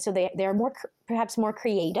for this, right? So they're perhaps more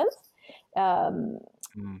creative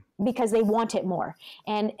because they want it more.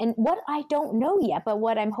 And what I don't know yet, but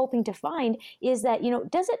what I'm hoping to find is that,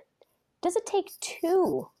 does it take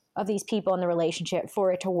two of these people in the relationship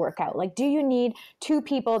for it to work out? Do you need two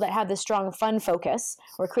people that have the strong fun focus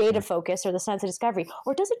or creative focus or the sense of discovery?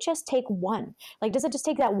 Or does it just take one? Does it just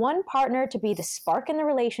take that one partner to be the spark in the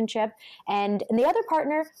relationship, and the other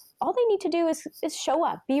partner, all they need to do is show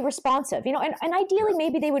up, be responsive, and ideally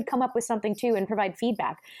maybe they would come up with something too and provide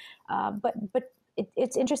feedback. But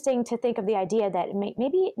it's interesting to think of the idea that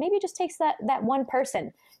maybe it just takes that one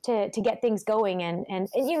person to get things going. And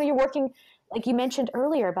you're working, like you mentioned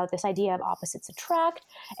earlier, about this idea of opposites attract.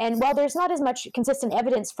 And while there's not as much consistent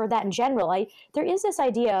evidence for that in general, there is this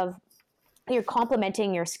idea of you're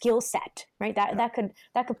complementing your skill set, right? That could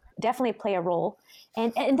definitely play a role.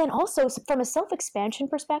 And then also from a self-expansion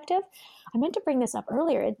perspective, I meant to bring this up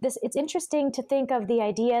earlier. It's interesting to think of the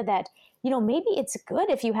idea that, maybe it's good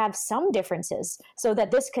if you have some differences, so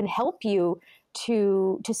that this can help you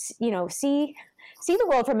to see the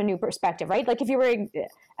world from a new perspective, right? If you were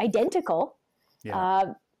identical, maybe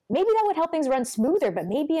that would help things run smoother, but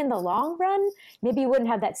maybe in the long run, maybe you wouldn't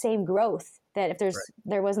have that same growth that if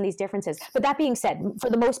there wasn't these differences. But that being said, for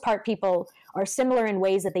the most part, people are similar in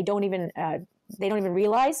ways that they don't even they don't even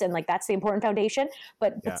realize, and like that's the important foundation.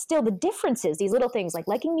 But still, the differences, these little things like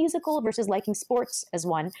liking musical versus liking sports as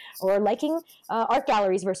one, or liking art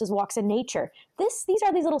galleries versus walks in nature. These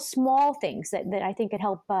are these little small things that I think could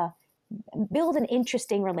help build an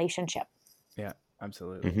interesting relationship. Yeah,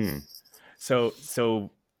 absolutely. So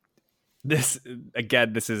this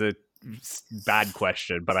is a bad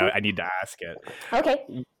question, but I need to ask it.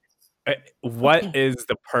 Okay. What is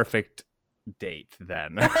the perfect date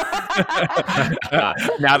then? Now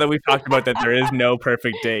that we've talked about that there is no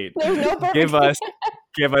perfect date, give us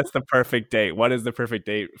the perfect date. What is the perfect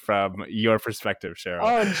date from your perspective, Cheryl?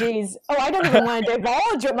 Oh geez. I don't even want to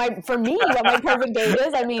divulge what my perfect date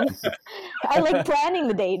is. I mean, I like planning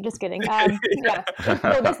the date. Just kidding. Yeah.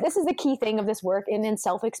 No, this is the key thing of this work and in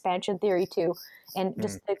self-expansion theory too, and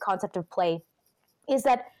just the concept of play, is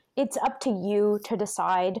that it's up to you to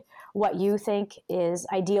decide what you think is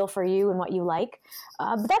ideal for you and what you like.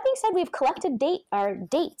 But that being said, we've collected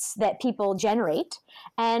dates that people generate.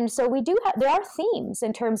 And so there are themes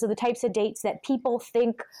in terms of the types of dates that people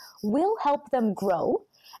think will help them grow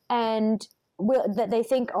and that they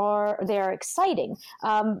think they're exciting.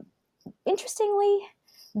 Interestingly,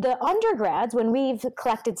 the undergrads, when we've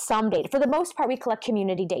collected some data, for the most part, we collect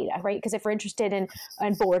community data, right? Because if we're interested in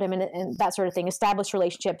boredom and that sort of thing, established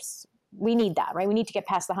relationships, we need that, right? We need to get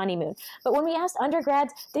past the honeymoon. But when we asked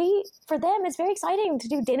undergrads, for them, it's very exciting to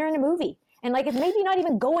do dinner and a movie. And like, it's maybe not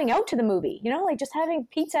even going out to the movie, like just having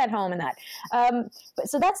pizza at home and that.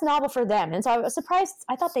 So that's novel for them. And so I was surprised.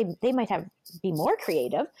 I thought they might be more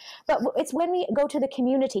creative. But it's when we go to the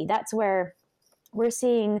community, that's where we're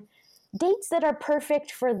seeing dates that are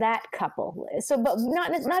perfect for that couple. So, but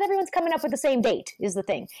not everyone's coming up with the same date is the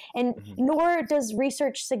thing. And nor does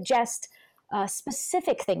research suggest a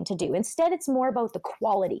specific thing to do. Instead, it's more about the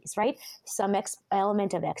qualities, right? Some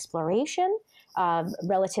element of exploration,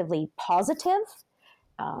 relatively positive,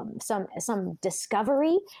 some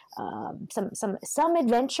discovery, some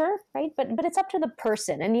adventure, right? But it's up to the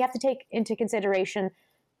person, and you have to take into consideration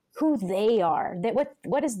who they are,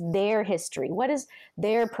 what is their history, what is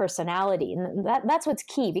their personality, and that's what's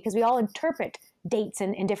key, because we all interpret dates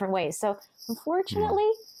in different ways. So unfortunately,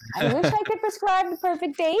 I wish I could prescribe the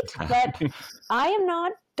perfect date, but I am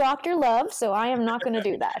not Dr. Love, so I am not going to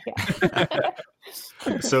do that.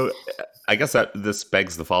 Yeah. So I guess this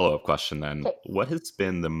begs the follow-up question then. Okay. What has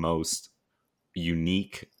been the most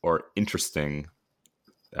unique or interesting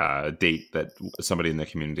date that somebody in the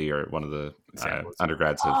community or one of the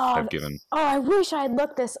undergrads have given? I wish I had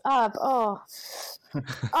looked this up.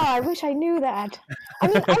 I wish I knew that. I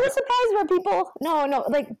mean, I was surprised where people. No,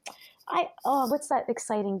 like what's that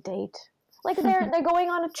exciting date? Like they're going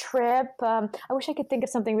on a trip. I wish I could think of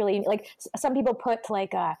something really, like some people put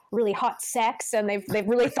like really hot sex, and they've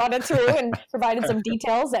really thought it through and provided some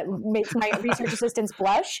details that makes my research assistants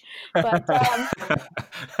blush. But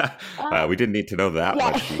we didn't need to know that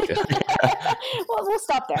much detail. Well, we'll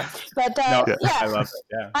stop there. But yeah, I love it.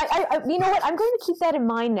 Yeah, I you know what? I'm going to keep that in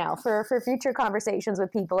mind now for future conversations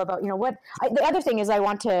with people about what. The other thing is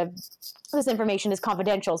this information is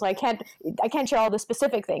confidential, so I can't share all the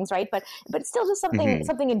specific things, right? But it's still just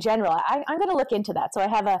something in general. I'm going to look into that, so I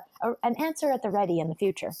have an answer at the ready in the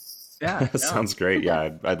future. Yeah, sounds great.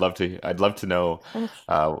 Yeah, I'd love to know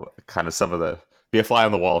kind of some of be a fly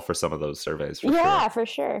on the wall for some of those surveys. For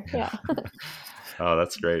sure. Yeah. Oh,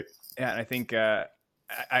 that's great. Yeah, and I think I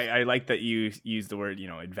like that you use the word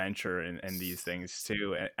adventure and these things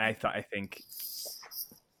too. And I think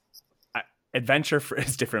adventure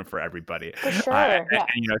is different for everybody. For sure, and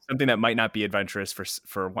something that might not be adventurous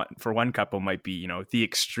for one couple might be the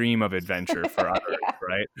extreme of adventure for others,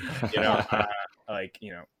 right?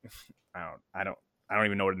 I don't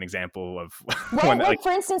even know what an example of. Well,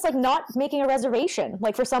 for instance, like not making a reservation.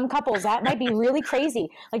 Like for some couples, that might be really crazy.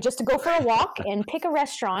 Like just to go for a walk and pick a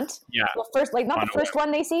restaurant. Yeah. Well, first, like not the first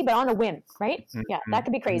one they see, but on a whim, right? Mm-hmm. Yeah, that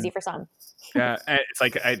could be crazy for some. Yeah, and it's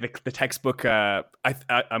like the textbook.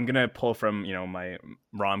 I'm gonna pull from my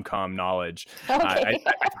rom-com knowledge. Okay.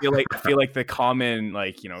 I feel like the common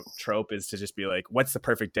trope is to just be like, what's the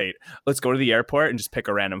perfect date? Let's go to the airport and just pick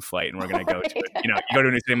a random flight, and we're gonna go to it. You go to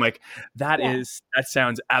a new city. I'm like, that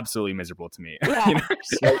sounds absolutely miserable to me. Yeah.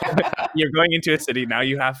 You're going into a city now.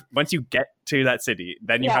 Once you get to that city,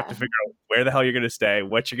 then you have to figure out where the hell you're going to stay,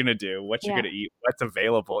 what you're going to do, what you're going to eat, what's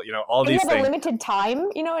available. All these things. You have a limited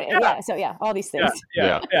time. So all these things.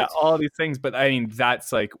 Yeah, all these things. But I mean,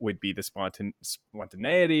 that's would be the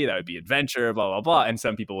spontaneity. That would be adventure. Blah blah blah. And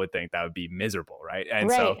some people would think that would be miserable, right?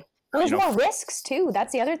 And so. Well, there's more risks too.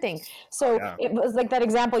 That's the other thing. So it was like that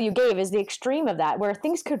example you gave is the extreme of that, where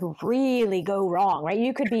things could really go wrong, right?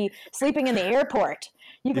 You could be sleeping in the airport,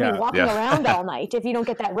 you could be walking around all night if you don't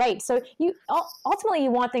get that right. So you ultimately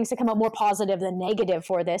you want things to come out more positive than negative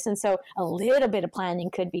for this, and so a little bit of planning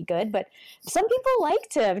could be good. But some people like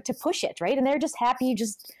to push it, right? And they're just happy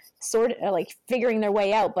just sort of like figuring their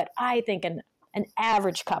way out. But I think an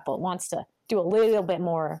average couple wants to do a little bit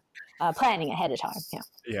more planning ahead of time.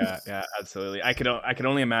 Yeah, absolutely. I could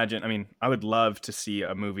only imagine. I mean, I would love to see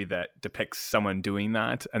a movie that depicts someone doing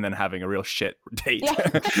that and then having a real shit date.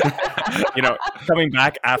 Yeah. You know, coming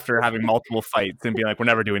back after having multiple fights and being like, "We're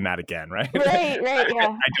never doing that again," right? Right. Yeah.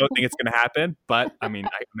 I don't think it's going to happen, but I mean, a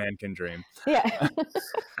man can dream. Yeah.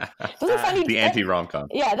 Those are funny. The anti-rom-com.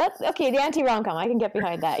 Yeah, that's okay. The anti-rom-com. I can get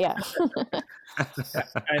behind that. Yeah.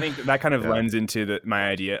 I think that kind of lends into my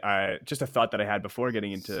idea. Just a thought that I had before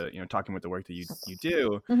getting into, talking with the work that you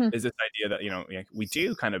do, is this idea that, we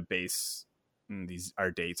do kind of base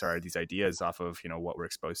our dates or these ideas off of, what we're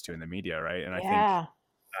exposed to in the media. Right. And I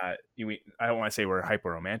think I don't want to say we're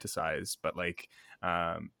hyper romanticized, but like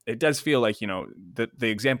it does feel like, the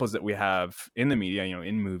examples that we have in the media,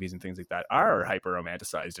 in movies and things like that are hyper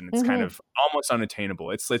romanticized, and it's kind of almost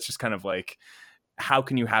unattainable. It's just kind of like, how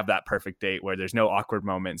can you have that perfect date where there's no awkward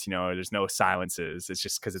moments, there's no silences? It's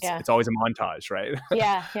just because it's always a montage, right?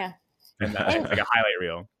 Yeah. And it's like a highlight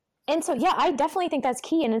reel. And so, I definitely think that's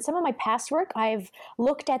key. And in some of my past work, I've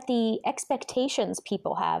looked at the expectations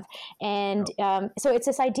people have. And so it's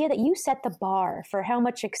this idea that you set the bar for how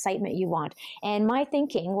much excitement you want. And my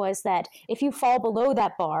thinking was that if you fall below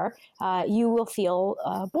that bar, you will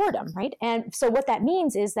feel boredom, right? And so what that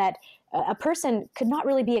means is that a person could not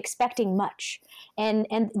really be expecting much, and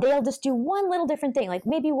they'll just do one little different thing, like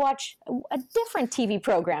maybe watch a different TV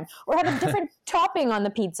program or have a different topping on the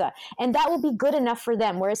pizza, and that will be good enough for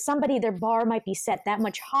them. Whereas somebody, their bar might be set that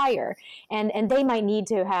much higher, and they might need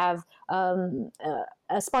to have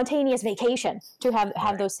a spontaneous vacation to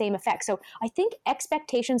have those same effects. So I think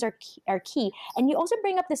expectations are key. And you also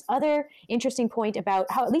bring up this other interesting point about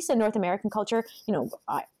how, at least in North American culture,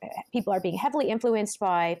 people are being heavily influenced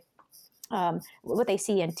by what they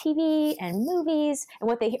see in TV and movies, and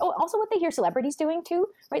also what they hear celebrities doing too,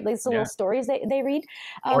 right? Like the little stories they read,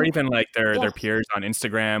 or even like their peers on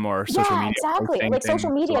Instagram or social media. Exactly, like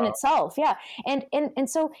social media in itself, and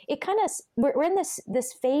so it kind of we're in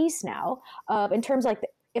this phase now in terms of like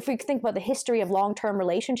if we think about the history of long-term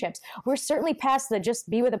relationships, we're certainly past the just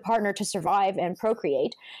be with a partner to survive and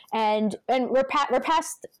procreate, and we're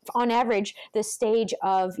past on average the stage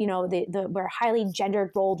of the where highly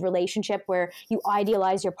gendered rolled relationship where you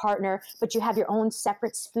idealize your partner, but you have your own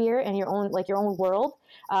separate sphere and your own world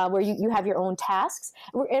where you have your own tasks.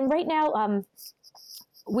 And right now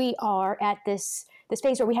we are at this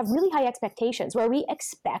phase where we have really high expectations, where we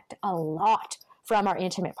expect a lot from our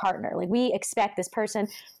intimate partner. Like we expect this person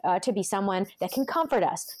to be someone that can comfort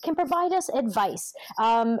us, can provide us advice,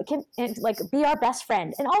 can be our best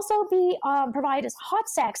friend, and also provide us hot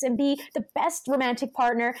sex and be the best romantic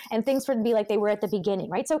partner, and things would be like they were at the beginning,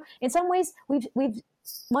 right? So in some ways,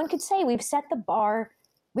 one could say we've set the bar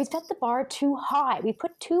too high. We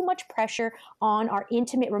put too much pressure on our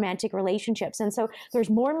intimate romantic relationships. And so there's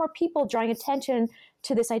more and more people drawing attention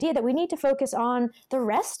to this idea that we need to focus on the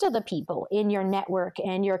rest of the people in your network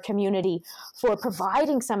and your community for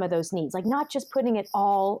providing some of those needs, like not just putting it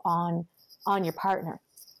all on your partner.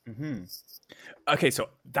 Mm-hmm. Okay, so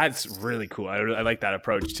that's really cool. I like that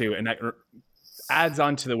approach too. And that adds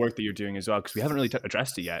on to the work that you're doing as well, because we haven't really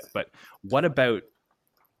addressed it yet. But what about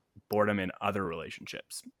boredom in other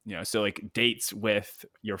relationships, so like dates with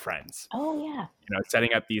your friends? Oh yeah.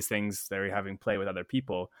 Setting up these things that you're having play with other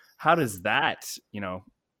people. How does that,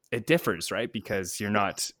 it differs, right? Because you're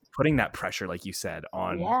not putting that pressure, like you said,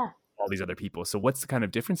 on all these other people. So what's the kind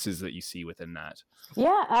of differences that you see within that?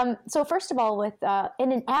 Yeah. So first of all, with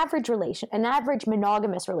in an average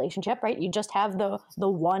monogamous relationship, right? You just have the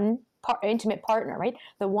one intimate partner, right?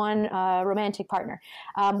 The one romantic partner.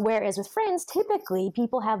 Whereas with friends, typically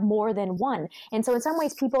people have more than one. And so in some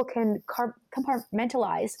ways people can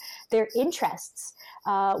compartmentalize their interests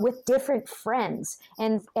with different friends.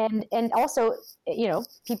 And also,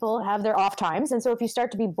 people have their off times. And so if you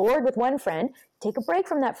start to be bored with one friend, take a break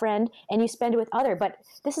from that friend and you spend it with other. But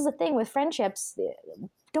this is the thing with friendships,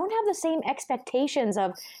 don't have the same expectations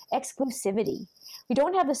of exclusivity. We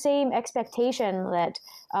don't have the same expectation that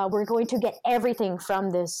we're going to get everything from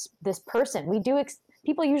this person. We do.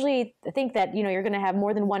 People usually think that you're going to have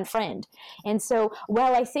more than one friend, and so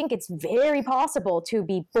while I think it's very possible to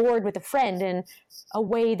be bored with a friend in a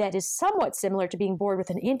way that is somewhat similar to being bored with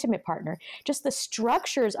an intimate partner, just the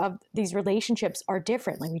structures of these relationships are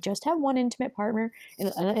different. Like we just have one intimate partner in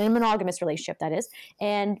a monogamous relationship, that is,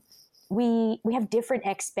 and we have different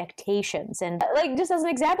expectations. And like, just as an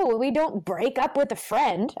example, we don't break up with a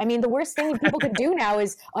friend. I mean, the worst thing people could do now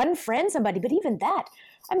is unfriend somebody. But even that,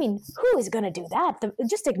 I mean, who is going to do that?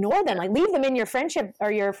 Just ignore them. Like, leave them in your friendship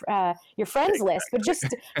or your friends list, but just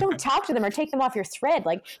don't talk to them or take them off your thread.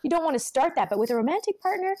 Like, you don't want to start that. But with a romantic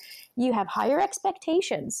partner, you have higher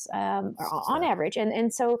expectations on average,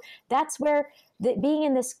 and so that's where being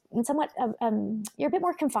in this somewhat you're a bit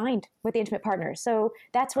more confined with the intimate partner. So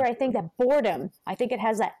that's where I think that boredom, I think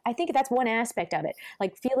that's one aspect of it,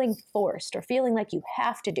 like feeling forced or feeling like you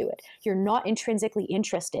have to do it. You're not intrinsically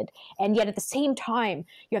interested, and yet at the same time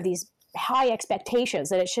you have these high expectations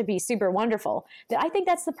that it should be super wonderful. That I think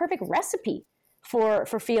that's the perfect recipe for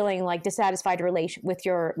feeling like dissatisfied with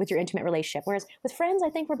your intimate relationship. Whereas with friends, I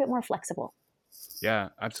think we're a bit more flexible. Yeah,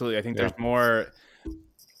 absolutely. I think there's more.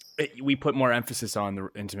 We put more emphasis on the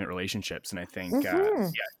intimate relationships, and I think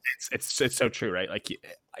it's so true, right? Like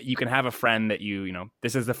you can have a friend that you know,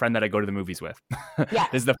 this is the friend that I go to the movies with. Yeah.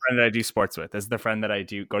 This is the friend that I do sports with. This is the friend that I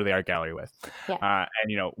do go to the art gallery with. Yeah.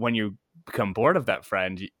 And you know, when you become bored of that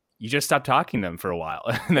friend, you just stop talking to them for a while,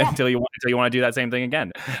 and then until you want to do that same thing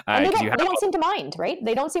again. And they don't seem to mind, right?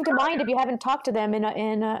 They don't seem to mind if you haven't talked to them in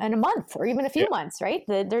a month or even a few months, right?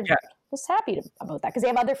 They're just happy about that because they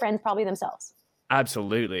have other friends probably themselves.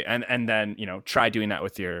 Absolutely. And then, you know, try doing that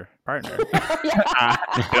with your partner.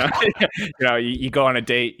 You go on a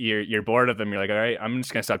date, you're bored of them. You're like, all right, I'm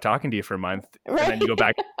just going to stop talking to you for a month. Right. And then you go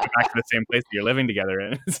back to the same place that you're living together.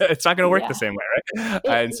 And it's not going to work the same way,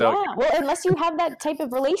 right? Well, unless you have that type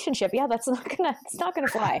of relationship, it's not going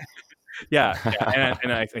to fly. Yeah.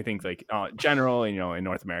 And I think like general, you know, in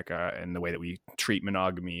North America and the way that we treat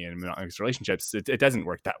monogamy and monogamous relationships, it doesn't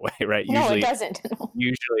work that way, right? No, it doesn't.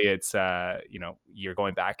 Usually it's, you know, you're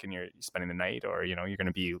going back and you're spending the night, or, you know, you're going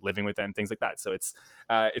to be living with them, things like that. So it's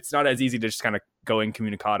not as easy to just kind of go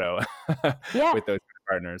incommunicado with those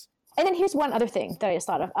partners. And then here's one other thing that I just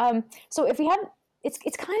thought of. So if we have, it's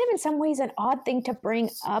kind of in some ways an odd thing to bring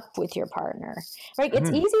up with your partner, right?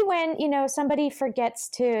 It's easy when, you know, somebody forgets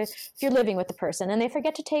to, if you're living with the person and they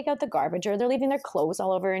forget to take out the garbage, or they're leaving their clothes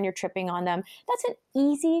all over and you're tripping on them. That's an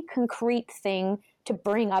easy, concrete thing to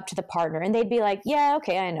bring up to the partner. And they'd be like, yeah,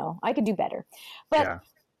 okay, I know, I could do better. But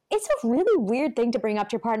it's a really weird thing to bring up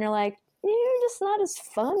to your partner, like, you're just not as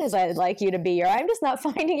fun as I'd like you to be, or I'm just not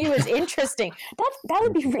finding you as interesting. That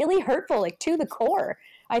would be really hurtful, like to the core,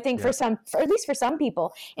 I think, for at least for some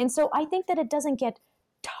people. And so I think that it doesn't get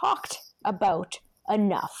talked about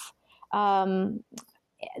enough.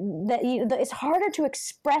 It's harder to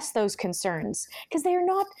express those concerns because they're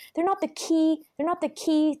not the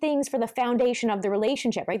key things for the foundation of the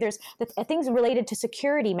relationship, right? There's the things related to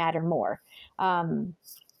security matter more, or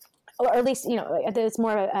at least, you know, it's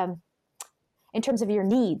more in terms of your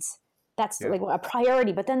needs. That's like a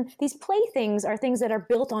priority. But then these playthings are things that are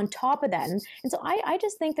built on top of that. And so I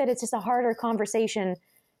just think that it's just a harder conversation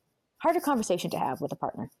to have with a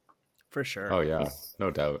partner. For sure. Oh, yeah.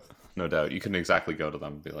 No doubt. You can exactly go to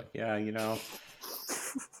them and be like, yeah, you know,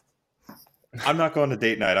 I'm not going to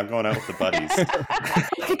date night. I'm going out with the buddies.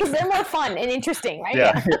 Because they're more fun and interesting, right?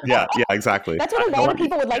 Yeah, exactly. That's what a lot of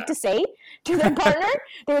people would like to say to their partner.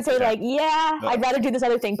 They would say like, I'd rather do this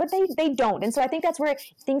other thing, but they don't. And so I think that's where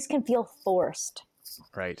things can feel forced.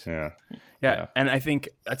 Right. Yeah. And I think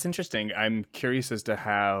that's interesting. I'm curious as to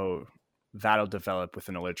how that'll develop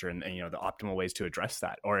within a literature and, you know, the optimal ways to address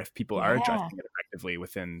that, or if people are addressing it effectively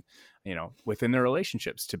within their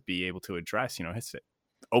relationships to be able to address, you know,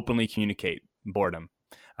 openly communicate boredom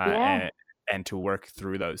and to work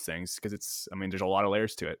through those things, because there's a lot of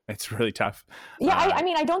layers to it. It's really tough. I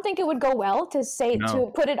mean, I don't think it would go well to say,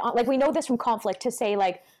 to put it on, like, we know this from conflict, to say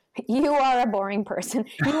like, you are a boring person.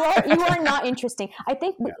 You are not interesting. I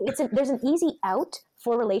think there's an easy out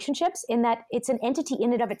for relationships in that it's an entity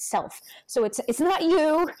in and of itself. So it's not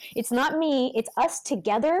you, it's not me, it's us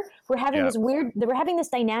together. We're having this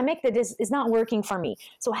dynamic that is not working for me.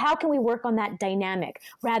 So how can we work on that dynamic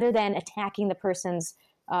rather than attacking the person's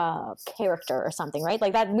character or something, right?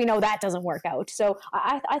 Like that, we know that doesn't work out. So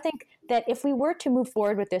I think that if we were to move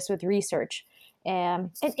forward with this with research, and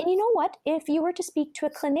you know what, if you were to speak to a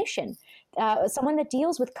clinician, someone that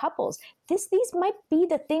deals with couples, these might be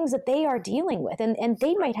the things that they are dealing with, and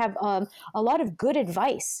they might have a lot of good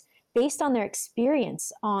advice based on their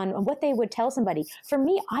experience on what they would tell somebody. For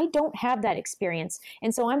me, I don't have that experience,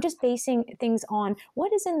 and so I'm just basing things on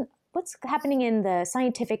what's happening in the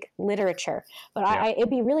scientific literature. But it'd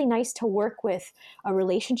be really nice to work with a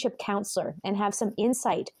relationship counselor and have some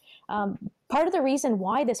insight. Part of the reason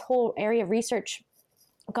why this whole area of research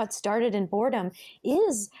got started in boredom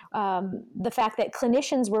is the fact that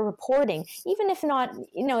clinicians were reporting, even if not,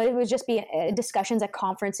 it would just be discussions at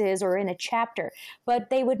conferences or in a chapter, but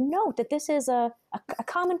they would note that this is a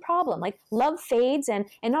common problem. Like love fades, and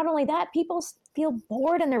not only that, people feel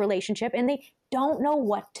bored in their relationship and they don't know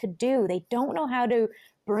what to do. They don't know how to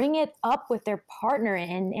bring it up with their partner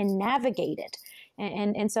and navigate it.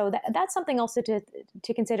 And so that's something also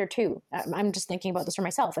to consider too. I'm just thinking about this for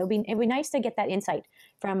myself. It'd be nice to get that insight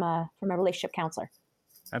from a relationship counselor.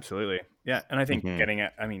 Absolutely. Yeah. And I think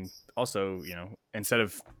also, instead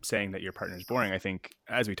of saying that your partner's boring, I think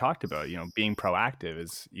as we talked about, being proactive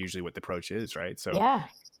is usually what the approach is, right? So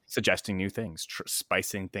suggesting new things,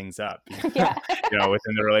 spicing things up, within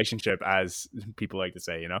the relationship, as people like to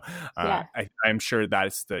say, I'm sure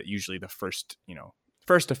that's usually the first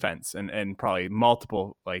offense, and probably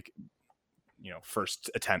multiple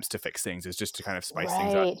first attempts to fix things is just to kind of spice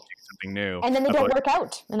things up, do something new, and then they don't work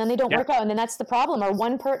out, and then that's the problem. Or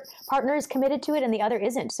one partner is committed to it and the other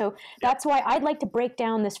isn't. So that's why I'd like to break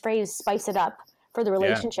down this phrase "spice it up" for the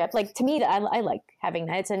relationship. Like, to me, I like having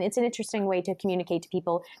that. It's an interesting way to communicate to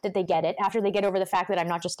people that they get it after they get over the fact that I'm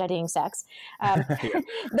not just studying sex.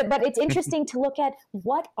 But it's interesting to look at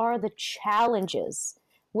what are the challenges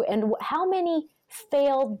and how many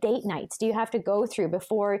failed date nights do you have to go through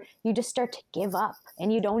before you just start to give up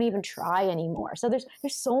and you don't even try anymore. So there's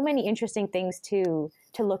so many interesting things to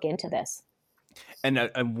look into this. And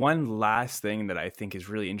one last thing that I think is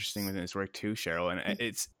really interesting within this work too, Cheryl, and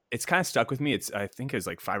it's kind of stuck with me. I think it was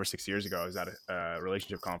like 5 or 6 years ago, I was at a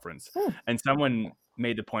relationship conference, and someone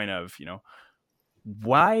made the point of,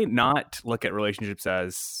 why not look at relationships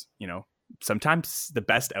as, sometimes the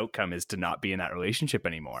best outcome is to not be in that relationship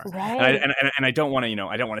anymore. Right. And I don't want to,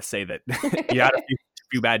 I don't want to say that you had a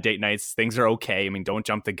few bad date nights, things are okay. I mean, don't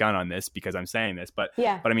jump the gun on this because I'm saying this, but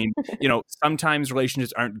I mean, sometimes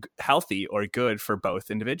relationships aren't healthy or good for both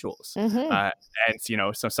individuals. And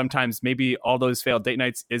so sometimes maybe all those failed date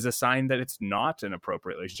nights is a sign that it's not an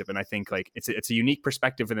appropriate relationship. And I think it's a unique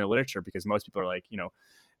perspective in the literature, because most people are like,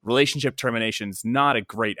 relationship termination's not a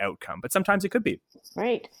great outcome, but sometimes it could be.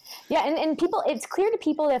 Right. Yeah. And people, it's clear to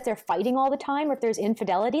people that if they're fighting all the time, or if there's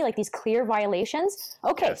infidelity, like these clear violations,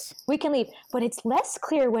 okay, we can leave. But it's less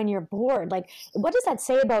clear when you're bored. Like, what does that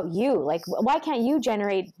say about you? Like, why can't you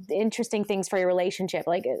generate interesting things for your relationship?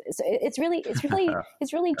 Like, it's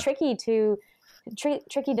really tricky to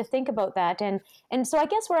think about that. And so I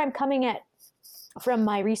guess where I'm coming at from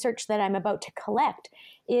my research that I'm about to collect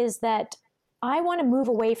is that I want to move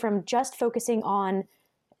away from just focusing on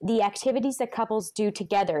the activities that couples do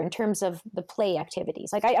together in terms of the play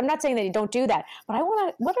activities. Like, I'm not saying that you don't do that, but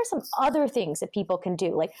what are some other things that people can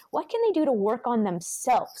do? Like, what can they do to work on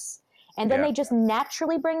themselves? And then they just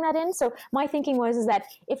naturally bring that in. So my thinking is that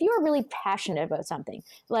if you're really passionate about something,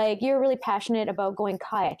 like you're really passionate about going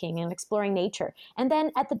kayaking and exploring nature, and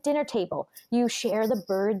then at the dinner table, you share the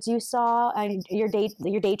birds you saw, your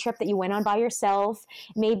day trip that you went on by yourself.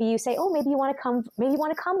 Maybe you say, maybe you want to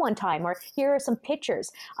come one time, or here are some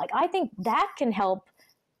pictures. Like, I think that can help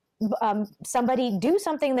somebody do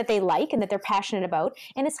something that they like and that they're passionate about,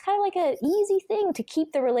 and it's kind of like an easy thing to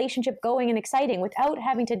keep the relationship going and exciting without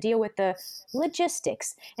having to deal with the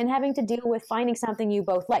logistics and having to deal with finding something you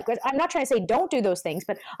both like. But I'm not trying to say don't do those things,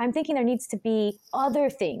 but I'm thinking there needs to be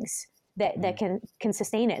other things that can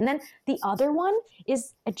sustain it. And then the other one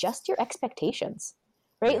is adjust your expectations.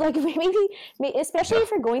 Right? Like, maybe, especially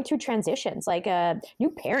if you're going through transitions, like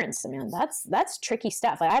new parents, man, that's tricky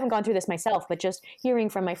stuff. Like, I haven't gone through this myself, but just hearing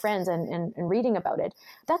from my friends and reading about it,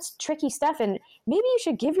 that's tricky stuff. And maybe you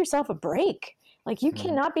should give yourself a break. Like, you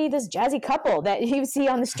cannot be this jazzy couple that you see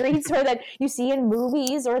on the streets or that you see in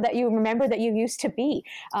movies or that you remember that you used to be.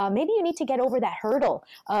 Maybe you need to get over that hurdle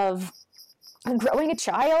of growing a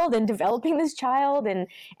child and developing this child, and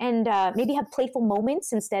maybe have playful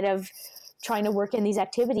moments instead of trying to work in these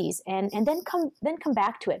activities, and then come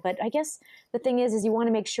back to it. But I guess the thing is you want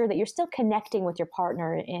to make sure that you're still connecting with your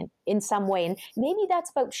partner in some way. And maybe that's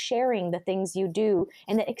about sharing the things you do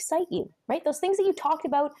and that excite you, right? Those things that you talked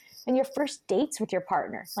about in your first dates with your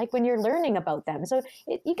partner, like when you're learning about them. So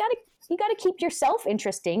you got to keep yourself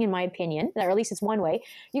interesting, in my opinion, or at least it's one way.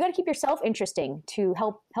 You got to keep yourself interesting to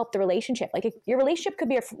help the relationship. Like, your relationship could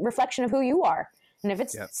be a reflection of who you are. And if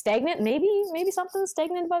it's stagnant, maybe something's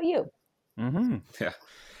stagnant about you. Mm-hmm. Yeah.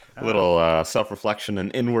 A little self-reflection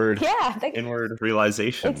and inward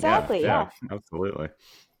realization. Exactly. Yeah. Absolutely.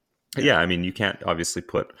 Yeah. I mean, you can't obviously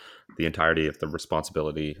put the entirety of the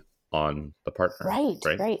responsibility on the partner. Right.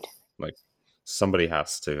 Like, somebody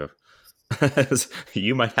has to,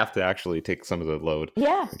 you might have to actually take some of the load.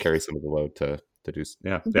 Yeah. And carry some of the load to do.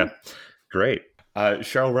 Yeah. Mm-hmm. Yeah. Great.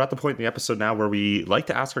 Cheryl, we're at the point in the episode now where we like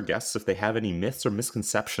to ask our guests if they have any myths or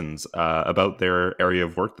misconceptions about their area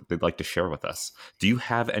of work that they'd like to share with us. Do you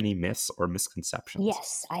have any myths or misconceptions?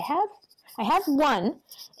 Yes, I have. I have one,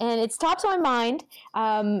 and it's top of my mind,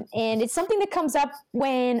 and it's something that comes up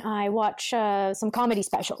when I watch some comedy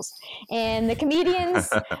specials. And the comedians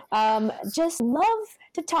just love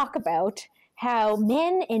to talk about how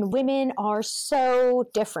men and women are so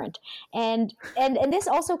different. And this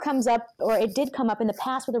also comes up, or it did come up in the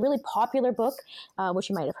past with a really popular book, which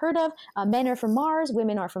you might have heard of, Men Are From Mars,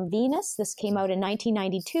 Women Are From Venus. This came out in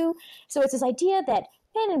 1992. So it's this idea that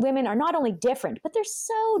men and women are not only different, but they're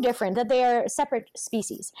so different that they are separate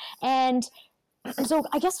species. And so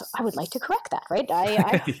I guess I would like to correct that, right?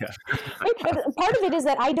 Part of it is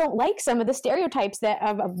that I don't like some of the stereotypes that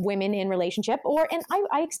of women in relationship, and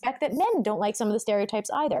I expect that men don't like some of the stereotypes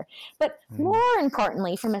either. But more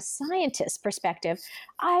importantly, from a scientist perspective,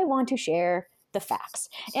 I want to share the facts.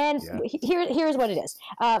 And here's what it is.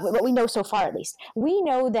 What we know so far, at least. We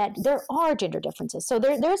know that there are gender differences. So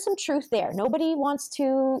there's some truth there. Nobody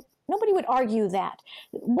would argue that.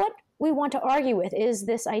 What we want to argue with is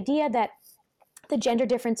this idea that the gender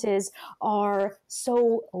differences are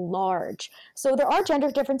so large. So there are gender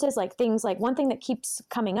differences, like things like one thing that keeps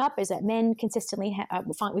coming up is that men consistently,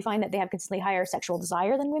 we find that they have consistently higher sexual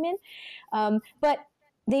desire than women. But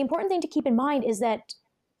the important thing to keep in mind is that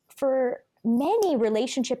for many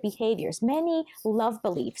relationship behaviors, many love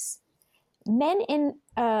beliefs, men and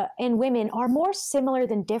women are more similar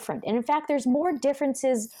than different. And in fact, there's more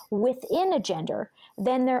differences within a gender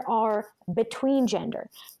than there are between gender.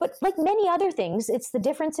 But like many other things, it's the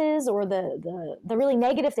differences or the really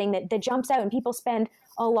negative thing that jumps out and people spend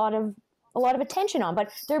a lot of attention on, but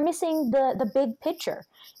they're missing the big picture.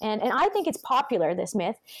 And I think it's popular, this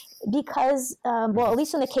myth, because, at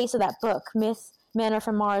least in the case of that book, Men Are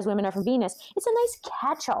From Mars, Women Are From Venus, it's a nice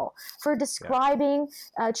catch-all for describing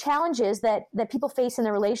challenges that people face in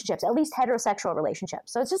their relationships, at least heterosexual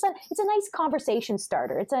relationships. So it's a nice conversation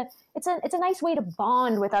starter. It's a nice way to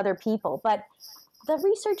bond with other people. But the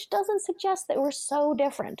research doesn't suggest that we're so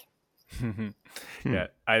different. Yeah,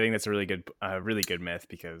 I think that's a really good myth,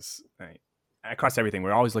 because across everything,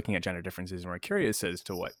 we're always looking at gender differences and we're curious as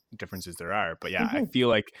to what differences there are. But yeah, I feel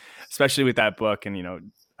like, especially with that book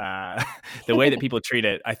and, the way that people treat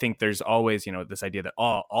it, I think there's always, this idea that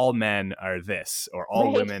all men are this, or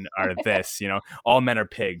all women are this, all men are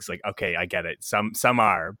pigs. Like, okay, I get it. Some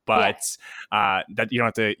are, but that you don't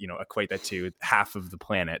have to, equate that to half of the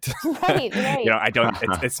planet. Right. I don't,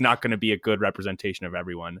 it's not going to be a good representation of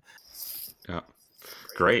everyone. Yeah.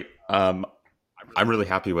 Great. I'm really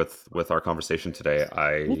happy with our conversation today.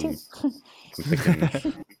 Me too.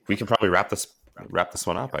 We can probably wrap this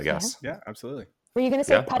one up, I guess. Yeah, absolutely. Were you going to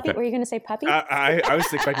say puppy? Okay. Were you going to say puppy? I was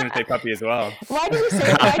expecting to say puppy as well. Why do we say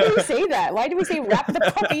that? Why do we say wrap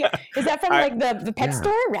the puppy? Is that from the pet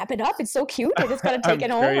store? Wrap it up. It's so cute. I just got to take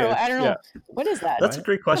it home. Or, I don't know. Yeah. What is that? That's a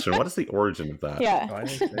great question. What is the origin of that? Yeah.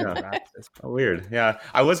 Weird. Yeah.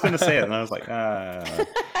 I was going to say it and I was like, I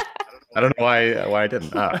don't know why I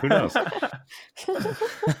didn't. Who knows?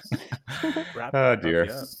 Oh dear.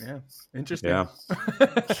 Yeah. Interesting. Yeah.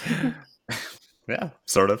 Yeah,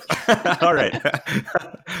 sort of. All right.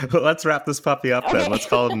 Let's wrap this puppy up then. Let's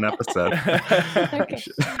call it an episode. Okay.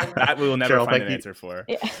 That we will never Cheryl, find an answer for.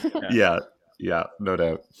 Yeah, no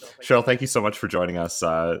doubt. Cheryl, thank you so much for joining us.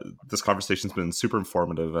 This conversation's been super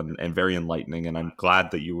informative and very enlightening, and I'm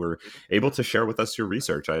glad that you were able to share with us your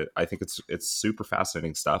research. I think it's super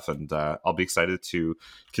fascinating stuff, and I'll be excited to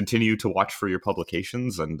continue to watch for your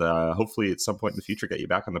publications, and hopefully at some point in the future get you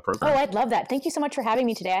back on the program. Oh, I'd love that. Thank you so much for having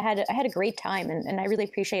me today. I had a great time, and I really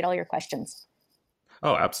appreciate all your questions.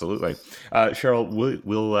 Oh, absolutely. Cheryl,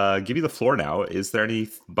 we'll give you the floor now. Is there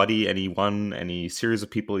anybody, anyone, any series of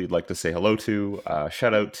people you'd like to say hello to,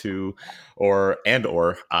 shout out to, or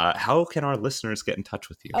how can our listeners get in touch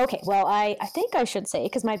with you? Okay, well, I think I should say,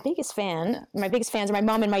 because my biggest fans are my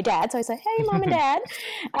mom and my dad. So I say, hey, mom and dad.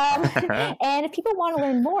 And if people want to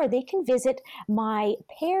learn more, they can visit my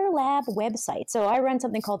Pear Lab website. So I run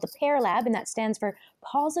something called the Pear Lab, and that stands for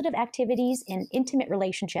Positive Activities in Intimate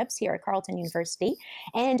Relationships here at Carleton University.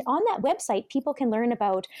 And on that website, people can learn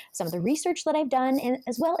about some of the research that I've done, and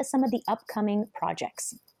as well as some of the upcoming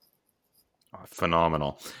projects.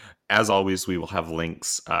 Phenomenal. As always, we will have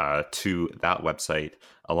links to that website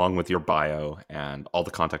along with your bio and all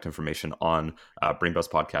the contact information on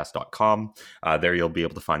brainbuzzpodcast.com. There you'll be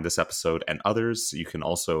able to find this episode and others. You can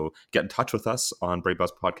also get in touch with us on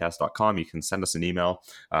brainbuzzpodcast.com. You can send us an email.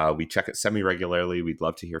 We check it semi-regularly. We'd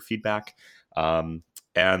love to hear feedback.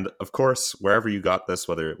 And of course, wherever you got this,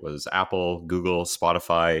 whether it was Apple, Google,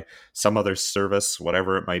 Spotify, some other service,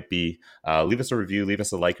 whatever it might be, leave us a review, leave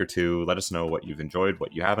us a like or two, let us know what you've enjoyed,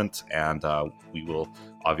 what you haven't, and we will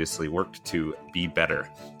obviously work to be better.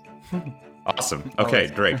 Awesome. Okay,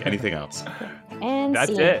 Drake, anything else? And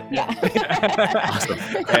That's scene. it. Yeah.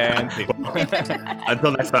 Awesome. And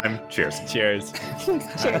Until next time, cheers. cheers. Cheers.